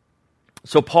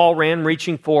 So Paul ran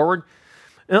reaching forward.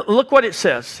 Look what it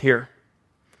says here.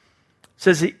 It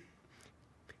says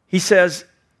he says,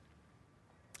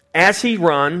 as he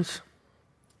runs,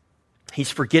 he's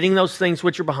forgetting those things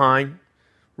which are behind,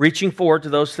 reaching forward to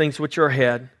those things which are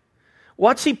ahead.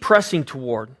 What's he pressing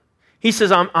toward? He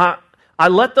says, I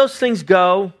let those things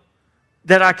go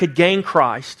that I could gain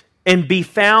Christ and be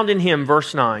found in him,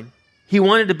 verse 9. He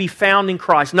wanted to be found in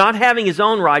Christ, not having his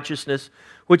own righteousness,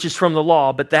 which is from the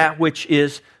law, but that which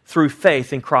is through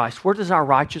faith in Christ. Where does our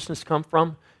righteousness come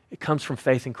from? It comes from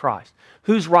faith in Christ.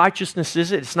 Whose righteousness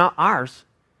is it? It's not ours.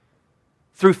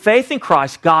 Through faith in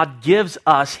Christ, God gives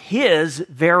us his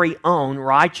very own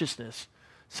righteousness.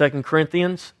 2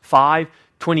 Corinthians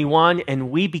 5:21,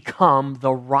 and we become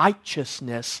the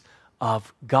righteousness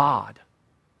of God.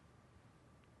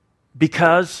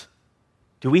 Because,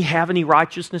 do we have any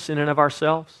righteousness in and of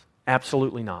ourselves?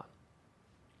 Absolutely not.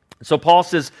 So Paul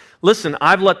says, listen,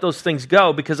 I've let those things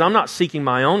go because I'm not seeking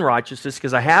my own righteousness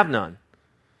because I have none.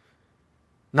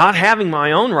 Not having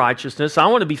my own righteousness, I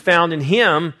want to be found in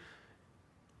him,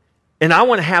 and I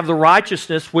want to have the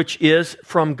righteousness which is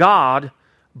from God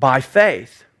by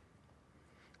faith,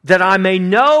 that I may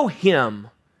know him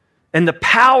and the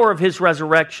power of his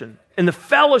resurrection and the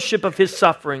fellowship of his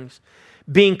sufferings,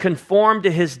 being conformed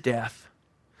to his death.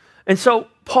 And so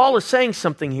Paul is saying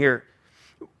something here.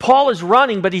 Paul is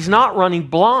running, but he's not running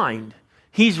blind.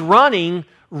 He's running,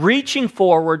 reaching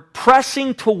forward,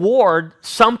 pressing toward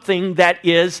something that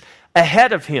is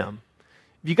ahead of him.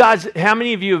 You guys, how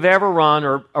many of you have ever run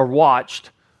or watched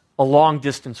a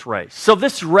long-distance race? So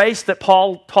this race that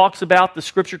Paul talks about, the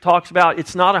Scripture talks about,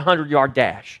 it's not a 100-yard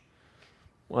dash.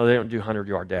 Well, they don't do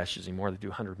 100-yard dashes anymore. They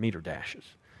do 100-meter dashes.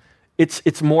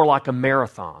 It's more like a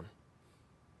marathon.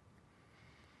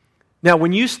 Now,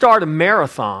 when you start a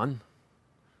marathon,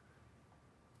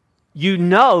 you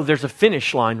know there's a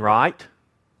finish line, right?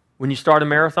 When you start a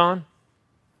marathon?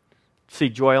 See,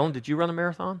 Joy Ellen, did you run a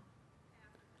marathon?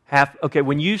 Okay,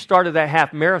 when you started that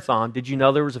half marathon, did you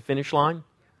know there was a finish line?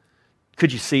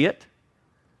 Could you see it?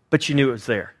 But you knew it was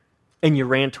there. And you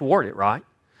ran toward it, right?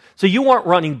 So you weren't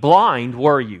running blind,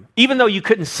 were you? Even though you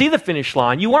couldn't see the finish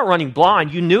line, you weren't running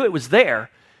blind. You knew it was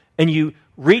there. And you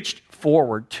reached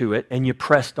forward to it and you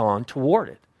pressed on toward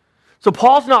it. So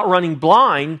Paul's not running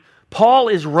blind. Paul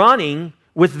is running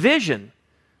with vision.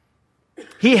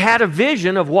 He had a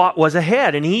vision of what was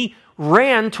ahead, and he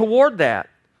ran toward that.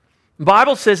 The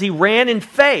Bible says he ran in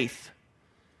faith.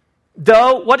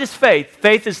 Though, what is faith?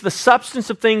 Faith is the substance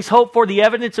of things hoped for, the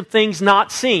evidence of things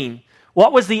not seen.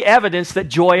 What was the evidence that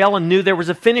Joy Ellen knew there was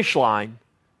a finish line?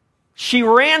 She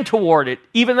ran toward it,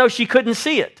 even though she couldn't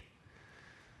see it.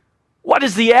 What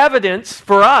is the evidence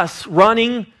for us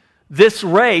running this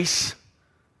race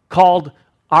called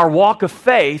our walk of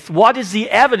faith, what is the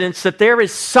evidence that there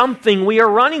is something we are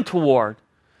running toward?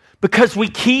 Because we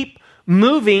keep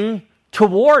moving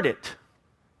toward it.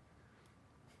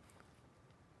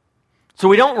 So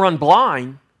we don't run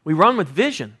blind, we run with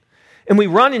vision. And we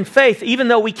run in faith, even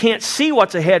though we can't see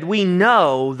what's ahead, we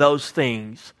know those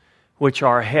things which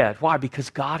are ahead. Why? Because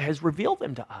God has revealed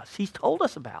them to us. He's told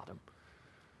us about them.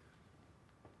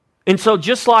 And so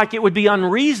just like it would be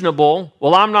unreasonable,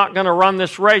 well, I'm not going to run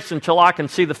this race until I can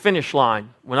see the finish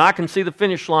line. When I can see the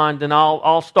finish line, then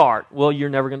I'll start. Well, you're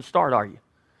never going to start, are you?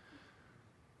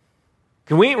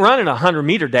 Because we ain't running a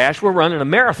 100-meter dash. We're running a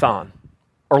marathon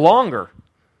or longer.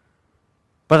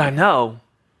 But I know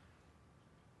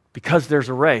because there's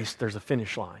a race, there's a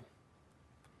finish line.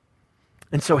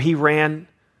 And so he ran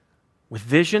with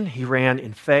vision, he ran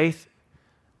in faith,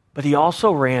 but he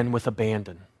also ran with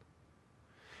abandon.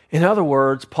 In other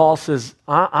words, Paul says,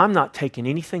 I'm not taking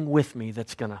anything with me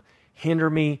that's going to hinder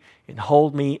me and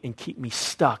hold me and keep me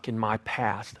stuck in my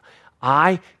past.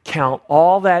 I count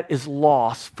all that is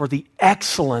loss for the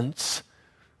excellence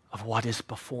of what is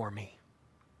before me.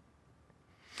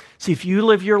 See, if you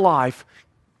live your life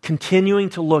continuing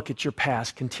to look at your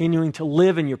past, continuing to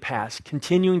live in your past,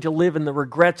 continuing to live in the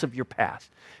regrets of your past,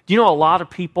 do you know a lot of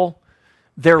people,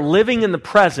 they're living in the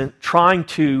present trying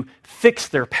to fix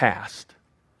their past.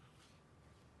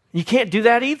 You can't do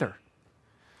that either.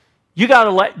 You got to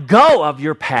let go of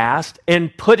your past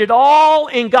and put it all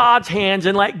in God's hands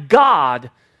and let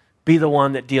God be the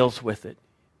one that deals with it.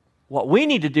 What we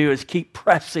need to do is keep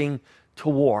pressing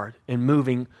toward and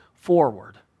moving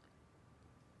forward.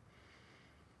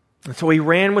 And so he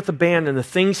ran with abandon. The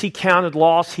things he counted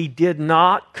loss, he did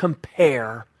not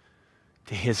compare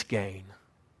to his gain.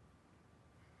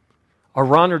 A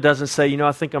runner doesn't say,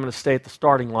 I think I'm going to stay at the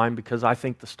starting line because I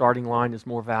think the starting line is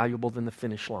more valuable than the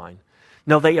finish line.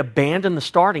 No, they abandon the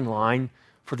starting line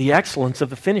for the excellence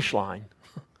of the finish line.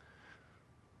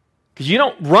 Because you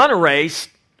don't run a race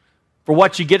for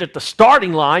what you get at the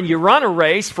starting line. You run a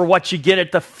race for what you get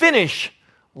at the finish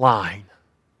line.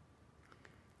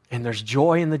 And there's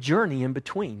joy in the journey in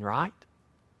between, right?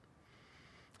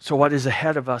 So what is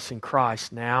ahead of us in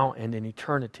Christ now and in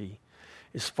eternity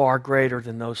is far greater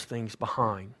than those things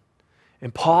behind.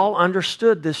 And Paul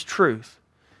understood this truth.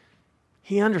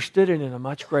 He understood it in a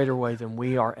much greater way than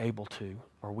we are able to,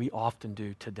 or we often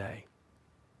do today.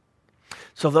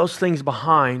 So those things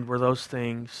behind were those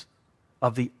things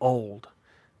of the old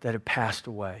that have passed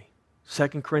away.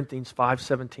 2 Corinthians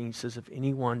 5:17 says, if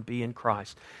anyone be in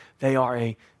Christ, they are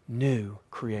a new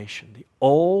creation. The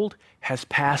old has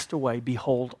passed away.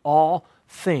 Behold, all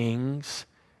things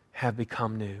have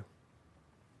become new.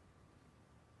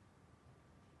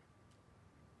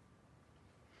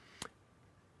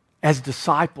 As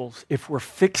disciples, if we're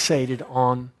fixated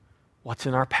on what's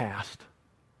in our past,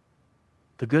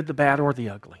 the good, the bad, or the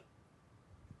ugly,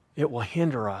 it will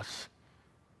hinder us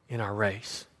in our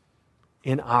race,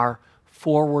 in our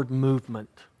forward movement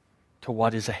to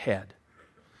what is ahead.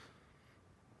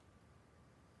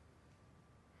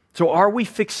 So are we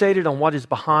fixated on what is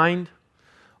behind,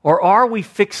 or are we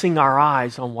fixing our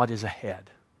eyes on what is ahead?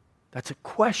 That's a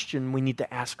question we need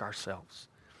to ask ourselves.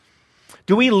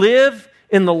 Do we live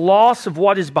in the loss of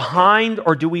what is behind,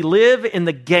 or do we live in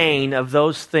the gain of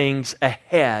those things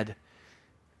ahead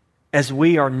as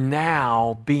we are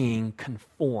now being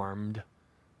conformed?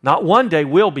 Not one day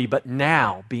will be, but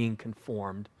now being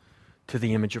conformed to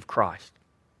the image of Christ.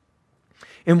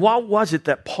 And what was it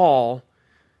that Paul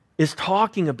is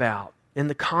talking about in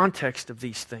the context of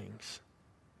these things?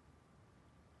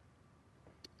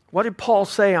 What did Paul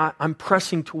say I'm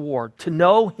pressing toward? To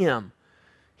know Him,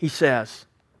 he says,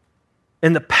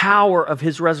 in the power of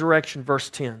His resurrection, verse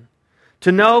 10.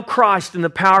 To know Christ in the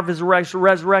power of His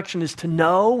resurrection is to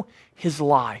know His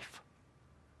life.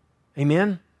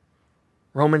 Amen?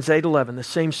 Romans 8:11, the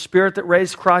same Spirit that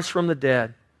raised Christ from the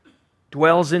dead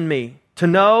dwells in me. To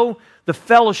know the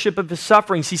fellowship of His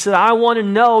sufferings. He said, I want to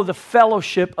know the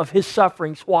fellowship of His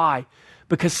sufferings. Why?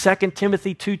 Because 2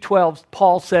 Timothy 2:12,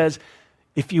 Paul says,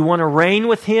 if you want to reign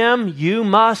with Him, you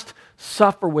must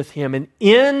suffer with Him. And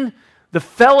in the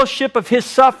fellowship of His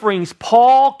sufferings,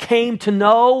 Paul came to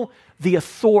know the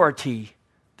authority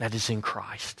that is in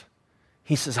Christ.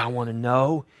 He says, I want to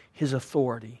know His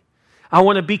authority. I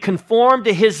want to be conformed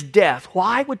to His death.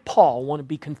 Why would Paul want to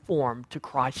be conformed to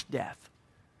Christ's death?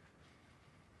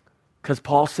 Because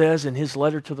Paul says in his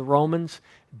letter to the Romans,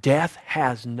 death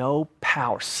has no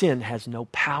power, sin has no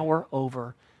power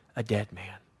over a dead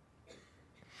man.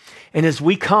 And as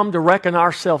we come to reckon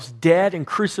ourselves dead and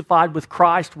crucified with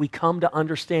Christ, we come to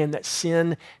understand that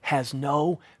sin has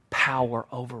no power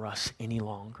over us any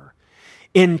longer.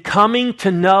 In coming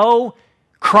to know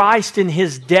Christ in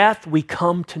his death, we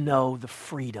come to know the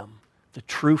freedom, the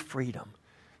true freedom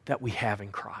that we have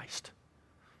in Christ.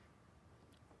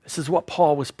 This is what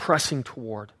Paul was pressing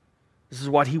toward. This is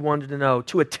what he wanted to know,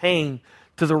 to attain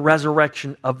to the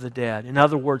resurrection of the dead. In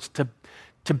other words,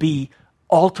 to be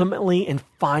ultimately and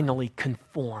finally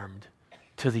conformed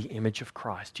to the image of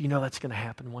Christ. Do you know that's going to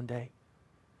happen one day?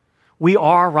 We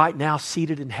are right now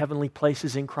seated in heavenly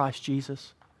places in Christ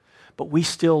Jesus, but we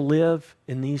still live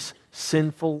in these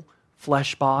sinful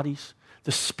flesh bodies.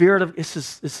 The Spirit of, this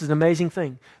is an amazing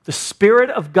thing. The Spirit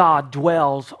of God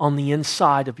dwells on the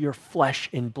inside of your flesh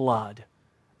and blood.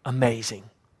 Amazing.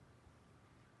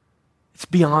 It's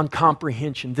beyond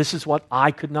comprehension. This is what eye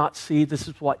could not see. This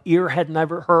is what ear had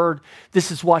never heard.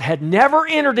 This is what had never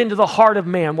entered into the heart of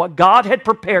man, what God had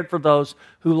prepared for those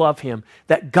who love him.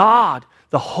 That God,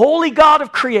 the holy God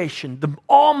of creation, the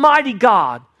almighty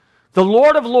God, the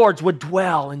Lord of lords, would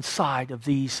dwell inside of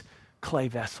these clay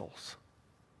vessels.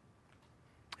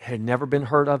 It had never been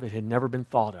heard of. It had never been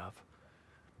thought of.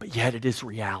 But yet it is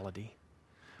reality.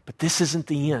 But this isn't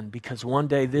the end, because one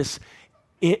day this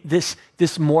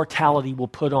mortality will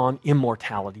put on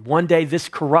immortality. One day this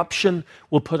corruption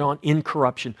will put on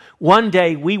incorruption. One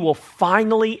day we will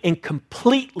finally and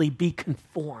completely be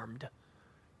conformed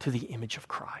to the image of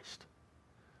Christ.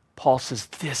 Paul says,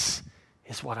 this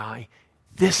is what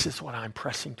I'm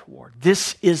pressing toward.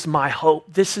 This is my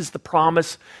hope. This is the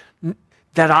promise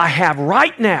that I have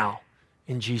right now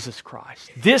in Jesus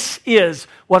Christ. This is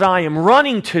what I am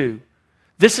running to.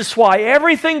 This is why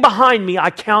everything behind me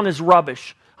I count as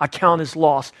rubbish. I count as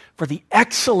loss for the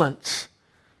excellence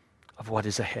of what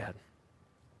is ahead.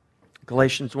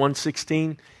 Galatians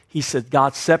 1:16, he said,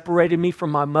 God separated me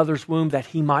from my mother's womb that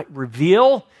he might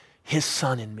reveal his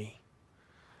Son in me.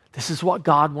 This is what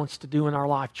God wants to do in our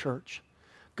life, church.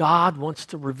 God wants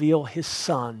to reveal his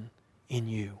Son in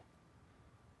you.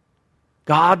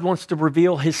 God wants to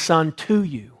reveal his Son to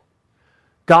you.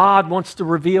 God wants to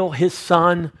reveal his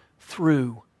Son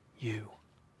through you.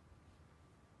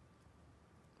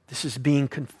 This is being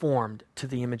conformed to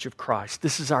the image of Christ.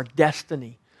 This is our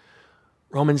destiny.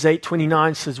 Romans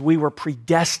 8:29 says we were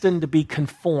predestined to be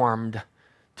conformed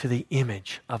to the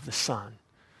image of the Son.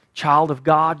 Child of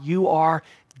God, you are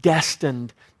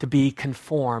destined to be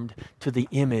conformed to the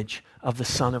image of the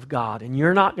Son of God. And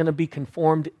you're not going to be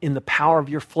conformed in the power of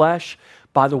your flesh,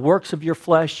 by the works of your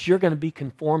flesh. You're going to be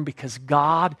conformed because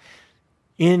God,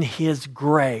 in his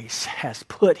grace, has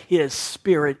put his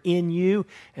Spirit in you,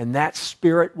 and that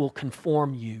Spirit will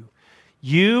conform you.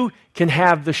 You can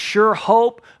have the sure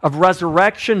hope of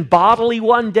resurrection bodily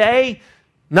one day,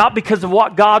 not because of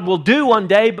what God will do one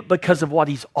day, but because of what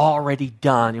he's already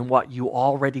done and what you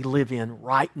already live in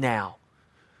right now.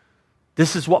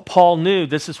 This is what Paul knew.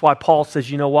 This is why Paul says,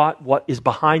 you know what? What is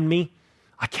behind me,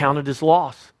 I count it as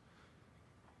loss.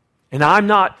 And I'm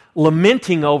not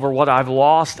lamenting over what I've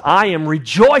lost. I am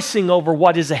rejoicing over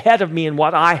what is ahead of me and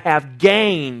what I have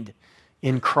gained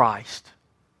in Christ.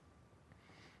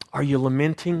 Are you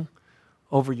lamenting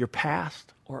over your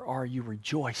past, or are you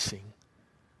rejoicing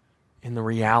in the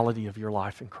reality of your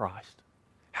life in Christ?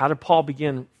 How did Paul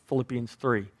begin Philippians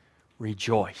 3?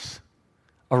 Rejoice.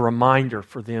 A reminder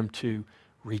for them to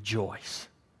rejoice.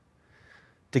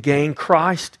 To gain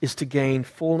Christ is to gain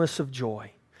fullness of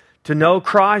joy. To know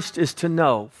Christ is to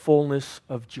know fullness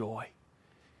of joy.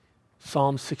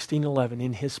 Psalm 16:11,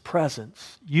 in his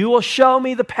presence, you will show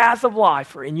me the path of life,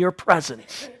 for in your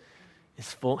presence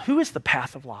is full. Who is the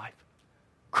path of life?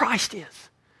 Christ is.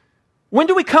 When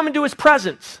do we come into his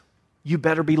presence? You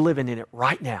better be living in it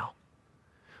right now.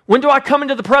 When do I come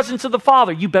into the presence of the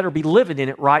Father? You better be living in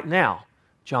it right now.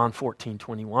 John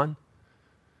 14:21.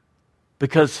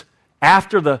 Because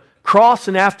after the cross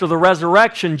and after the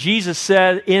resurrection, Jesus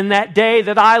said, in that day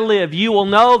that I live, you will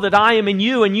know that I am in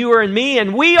you and you are in me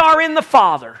and we are in the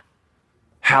Father.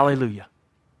 Hallelujah.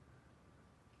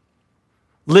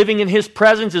 Living in his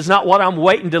presence is not what I'm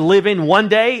waiting to live in one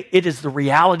day. It is the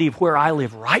reality of where I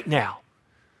live right now.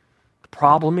 The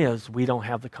problem is we don't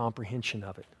have the comprehension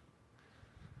of it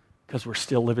because we're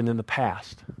still living in the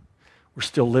past. We're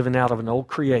still living out of an old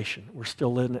creation. We're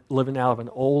still living out of an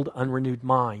old, unrenewed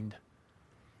mind.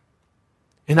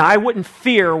 And I wouldn't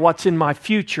fear what's in my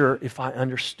future if I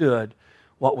understood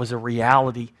what was a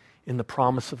reality in the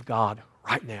promise of God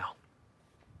right now.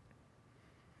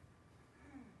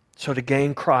 So to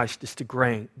gain Christ is to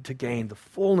gain the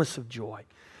fullness of joy.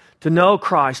 To know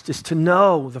Christ is to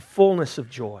know the fullness of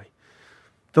joy.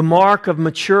 The mark of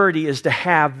maturity is to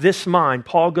have this mind.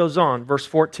 Paul goes on, verse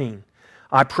 14.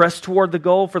 I press toward the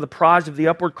goal for the prize of the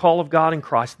upward call of God in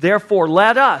Christ. Therefore,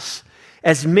 let us,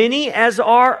 as many as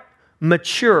are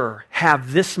mature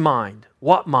have this mind.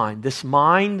 What mind? This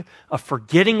mind of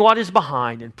forgetting what is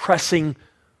behind and pressing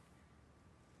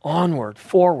onward,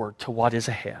 forward to what is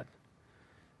ahead.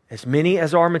 As many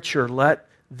as are mature, let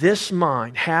this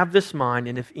mind, have this mind,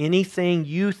 and if anything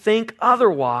you think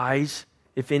otherwise,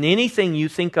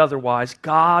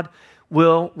 God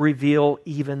will reveal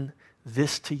even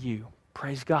this to you.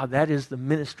 Praise God. That is the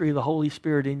ministry of the Holy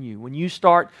Spirit in you. When you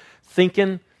start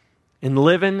thinking and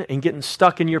living and getting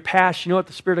stuck in your past, you know what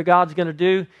the Spirit of God's going to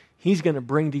do? He's going to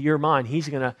bring to your mind. He's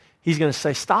going to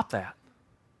say, stop that.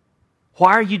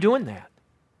 Why are you doing that?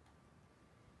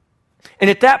 And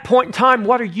at that point in time,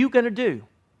 what are you going to do?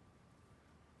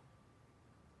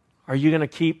 Are you going to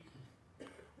keep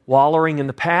wallowing in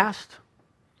the past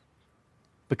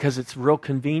because it's real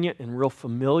convenient and real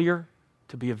familiar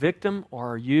to be a victim?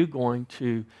 Or are you going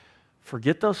to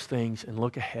forget those things and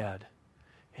look ahead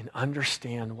and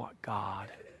understand what God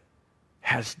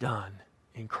has done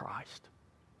in Christ?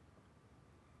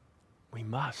 We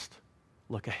must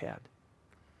look ahead.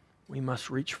 We must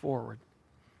reach forward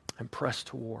and press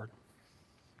toward.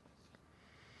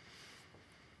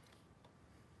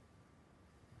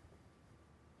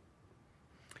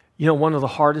 You know, one of the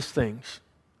hardest things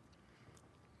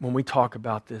when we talk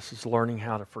about this is learning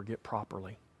how to forget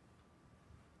properly.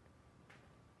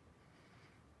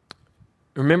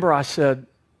 Remember I said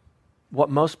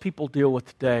what most people deal with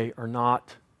today are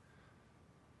not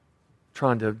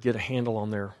trying to get a handle on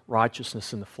their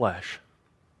righteousness in the flesh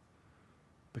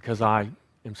because I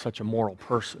am such a moral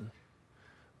person.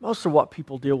 Most of what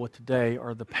people deal with today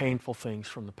are the painful things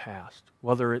from the past,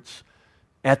 whether it's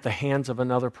at the hands of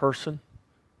another person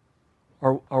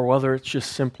or whether it's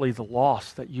just simply the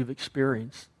loss that you've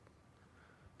experienced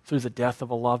through the death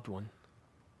of a loved one.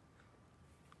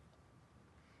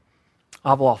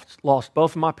 I've lost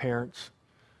both of my parents.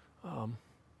 I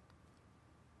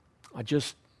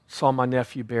just saw my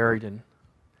nephew buried, and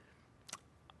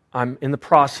I'm in the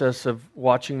process of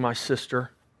watching my sister,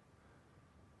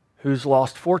 who's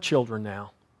lost 4 children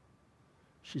now.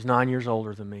 She's 9 years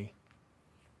older than me.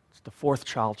 It's the 4th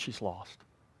child she's lost.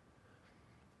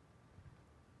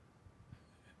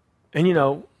 And you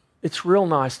know, it's real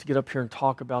nice to get up here and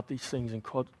talk about these things and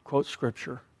quote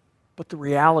Scripture. But the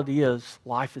reality is,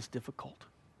 life is difficult.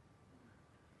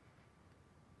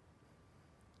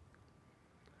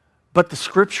 But the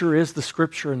Scripture is the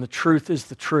Scripture and the truth is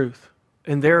the truth.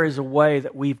 And there is a way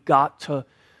that we've got to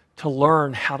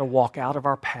learn how to walk out of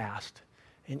our past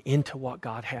and into what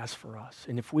God has for us.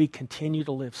 And if we continue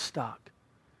to live stuck,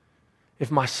 if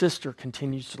my sister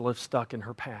continues to live stuck in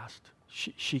her past,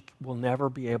 she will never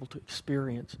be able to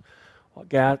experience what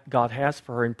God has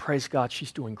for her. And praise God,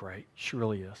 she's doing great. She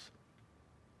really is.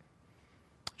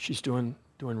 She's doing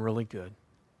really good.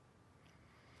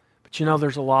 But you know,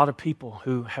 there's a lot of people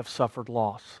who have suffered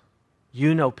loss.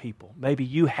 You know people. Maybe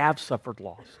you have suffered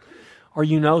loss. Or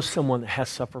you know someone that has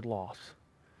suffered loss.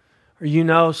 Or you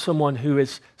know someone who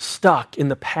is stuck in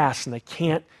the past and they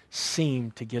can't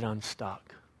seem to get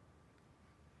unstuck.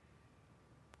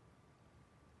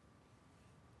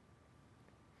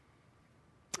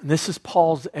 And this is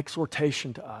Paul's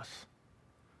exhortation to us.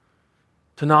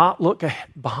 To not look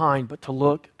behind, but to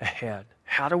look ahead.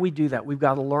 How do we do that? We've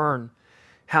got to learn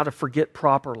how to forget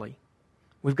properly.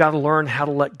 We've got to learn how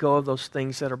to let go of those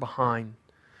things that are behind.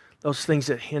 Those things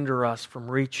that hinder us from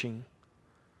reaching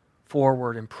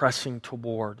forward and pressing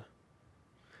toward.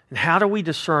 And how do we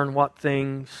discern what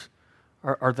things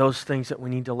are those things that we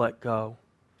need to let go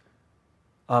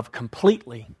of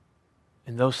completely,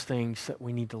 and those things that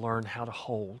we need to learn how to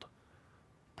hold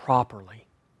properly?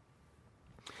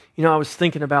 You know, I was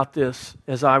thinking about this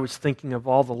as I was thinking of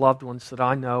all the loved ones that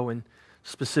I know, and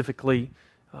specifically,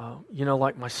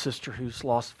 like my sister who's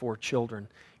lost 4 children.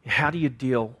 How do you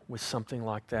deal with something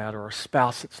like that, or a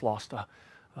spouse that's lost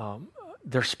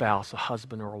their spouse, a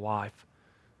husband or a wife,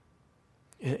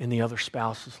 and the other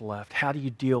spouse is left? How do you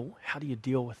deal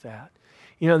with that?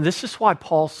 You know, this is why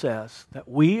Paul says that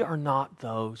we are not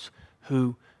those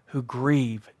who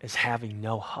grieve as having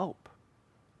no hope.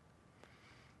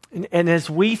 And as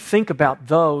we think about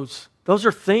those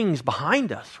are things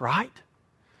behind us, right?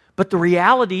 But the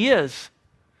reality is,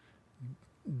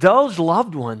 those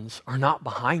loved ones are not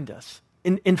behind us.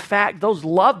 In fact, those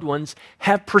loved ones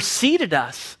have preceded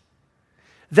us.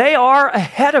 They are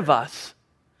ahead of us.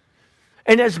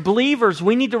 And as believers,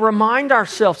 we need to remind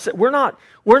ourselves that we're not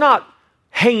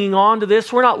hanging on to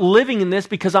this. We're not living in this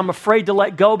because I'm afraid to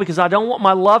let go, because I don't want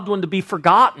my loved one to be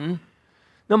forgotten.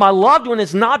 No, my loved one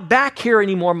is not back here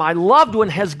anymore. My loved one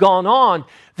has gone on.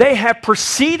 They have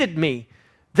preceded me.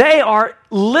 They are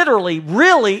literally,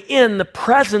 really in the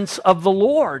presence of the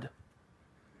Lord.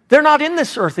 They're not in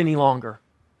this earth any longer.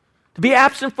 To be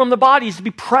absent from the body is to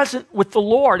be present with the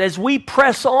Lord. As we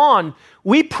press on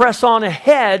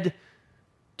ahead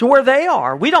to where they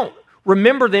are. We don't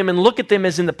remember them and look at them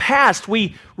as in the past.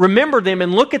 We remember them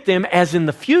and look at them as in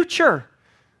the future.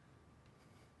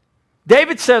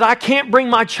 David said, I can't bring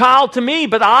my child to me,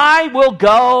 but I will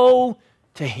go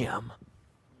to him.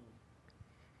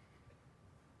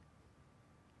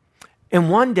 And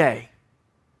one day,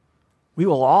 we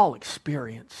will all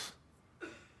experience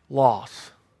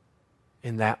loss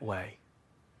in that way,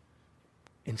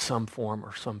 in some form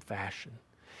or some fashion.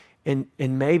 And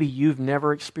maybe you've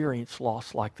never experienced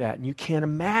loss like that, and you can't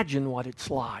imagine what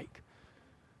it's like.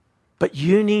 But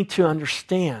you need to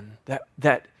understand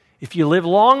that if you live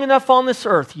long enough on this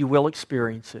earth, you will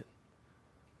experience it.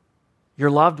 Your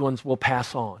loved ones will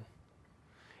pass on.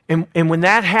 And when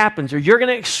that happens, or you're going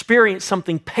to experience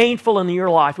something painful in your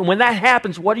life, and when that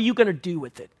happens, what are you going to do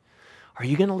with it? Are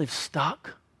you going to live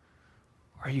stuck,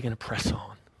 or are you going to press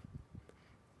on?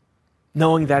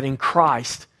 Knowing that in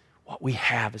Christ, what we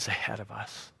have is ahead of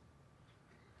us.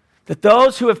 That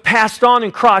those who have passed on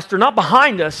in Christ are not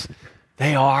behind us,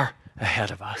 they are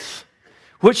ahead of us.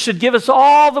 Which should give us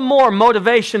all the more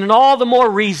motivation and all the more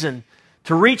reason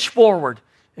to reach forward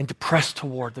and to press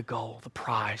toward the goal, the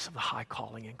prize of the high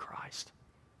calling in Christ.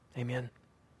 Amen.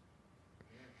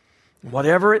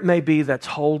 Whatever it may be that's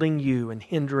holding you and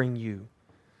hindering you,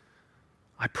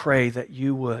 I pray that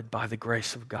you would, by the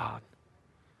grace of God,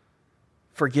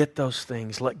 forget those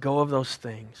things, let go of those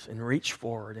things, and reach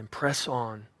forward and press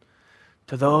on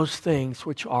to those things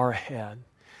which are ahead.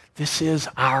 This is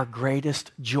our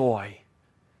greatest joy,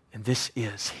 and this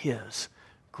is His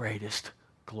greatest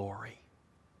glory.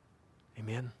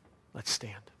 Amen. Let's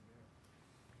stand.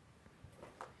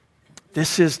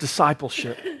 This is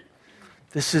discipleship.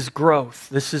 This is growth.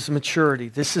 This is maturity.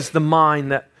 This is the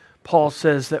mind that Paul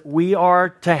says that we are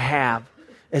to have.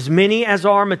 As many as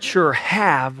are mature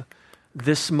have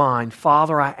this mind.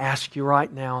 Father, I ask you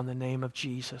right now in the name of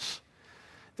Jesus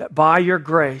that by your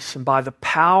grace and by the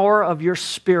power of your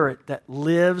Spirit that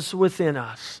lives within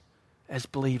us as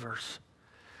believers,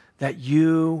 that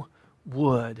you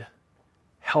would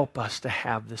help us to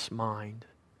have this mind.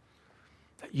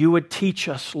 That you would teach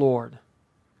us, Lord,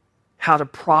 how to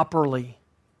properly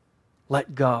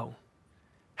let go,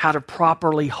 how to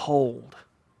properly hold.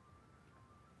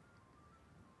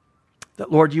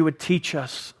 That, Lord, you would teach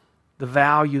us the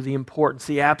value, the importance,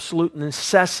 the absolute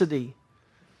necessity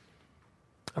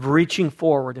of reaching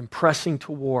forward and pressing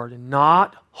toward and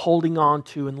not holding on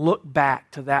to and look back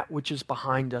to that which is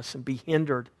behind us and be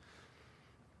hindered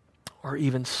or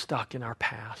even stuck in our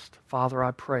past. Father,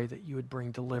 I pray that you would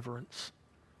bring deliverance,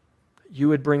 that you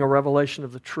would bring a revelation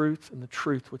of the truth, and the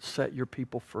truth would set your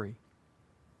people free.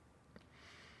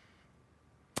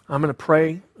 I'm going to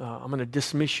pray. I'm going to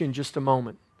dismiss you in just a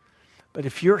moment. But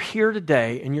if you're here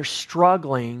today and you're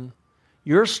struggling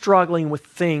with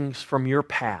things from your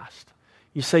past,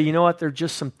 you say, you know what, there are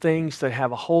just some things that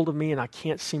have a hold of me and I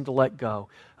can't seem to let go.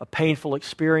 A painful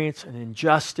experience, an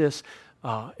injustice.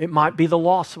 It might be the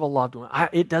loss of a loved one.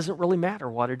 It doesn't really matter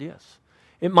what it is.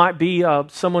 It might be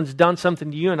someone's done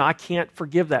something to you and I can't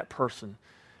forgive that person.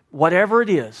 Whatever it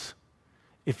is,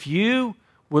 if you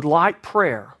would like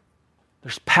prayer,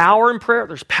 there's power in prayer,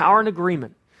 there's power in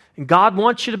agreement. And God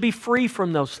wants you to be free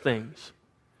from those things.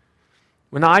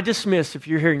 When I dismiss, if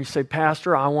you're here and you say,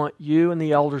 Pastor, I want you and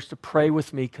the elders to pray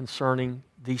with me concerning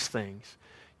these things.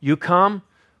 You come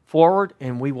forward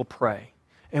and we will pray.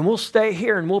 And we'll stay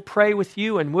here and we'll pray with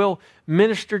you and we'll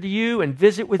minister to you and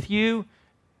visit with you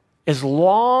as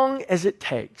long as it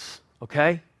takes,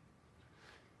 okay?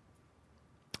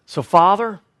 So,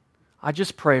 Father, I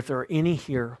just pray if there are any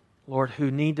here, Lord, who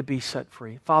need to be set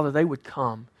free, Father, they would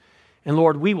come. And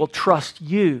Lord, we will trust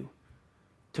you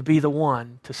to be the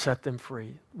one to set them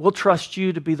free. We'll trust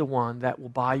you to be the one that will,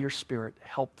 by your Spirit,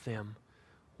 help them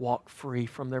walk free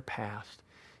from their past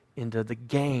into the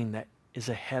gain that is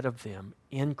ahead of them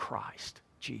in Christ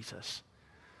Jesus.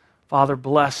 Father,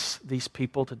 bless these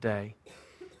people today.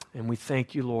 And we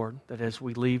thank you, Lord, that as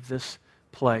we leave this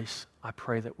place, I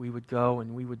pray that we would go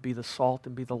and we would be the salt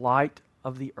and be the light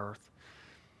of the earth.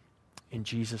 In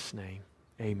Jesus' name,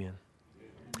 amen.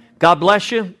 God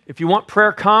bless you. If you want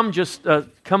prayer, just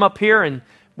come up here and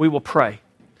we will pray.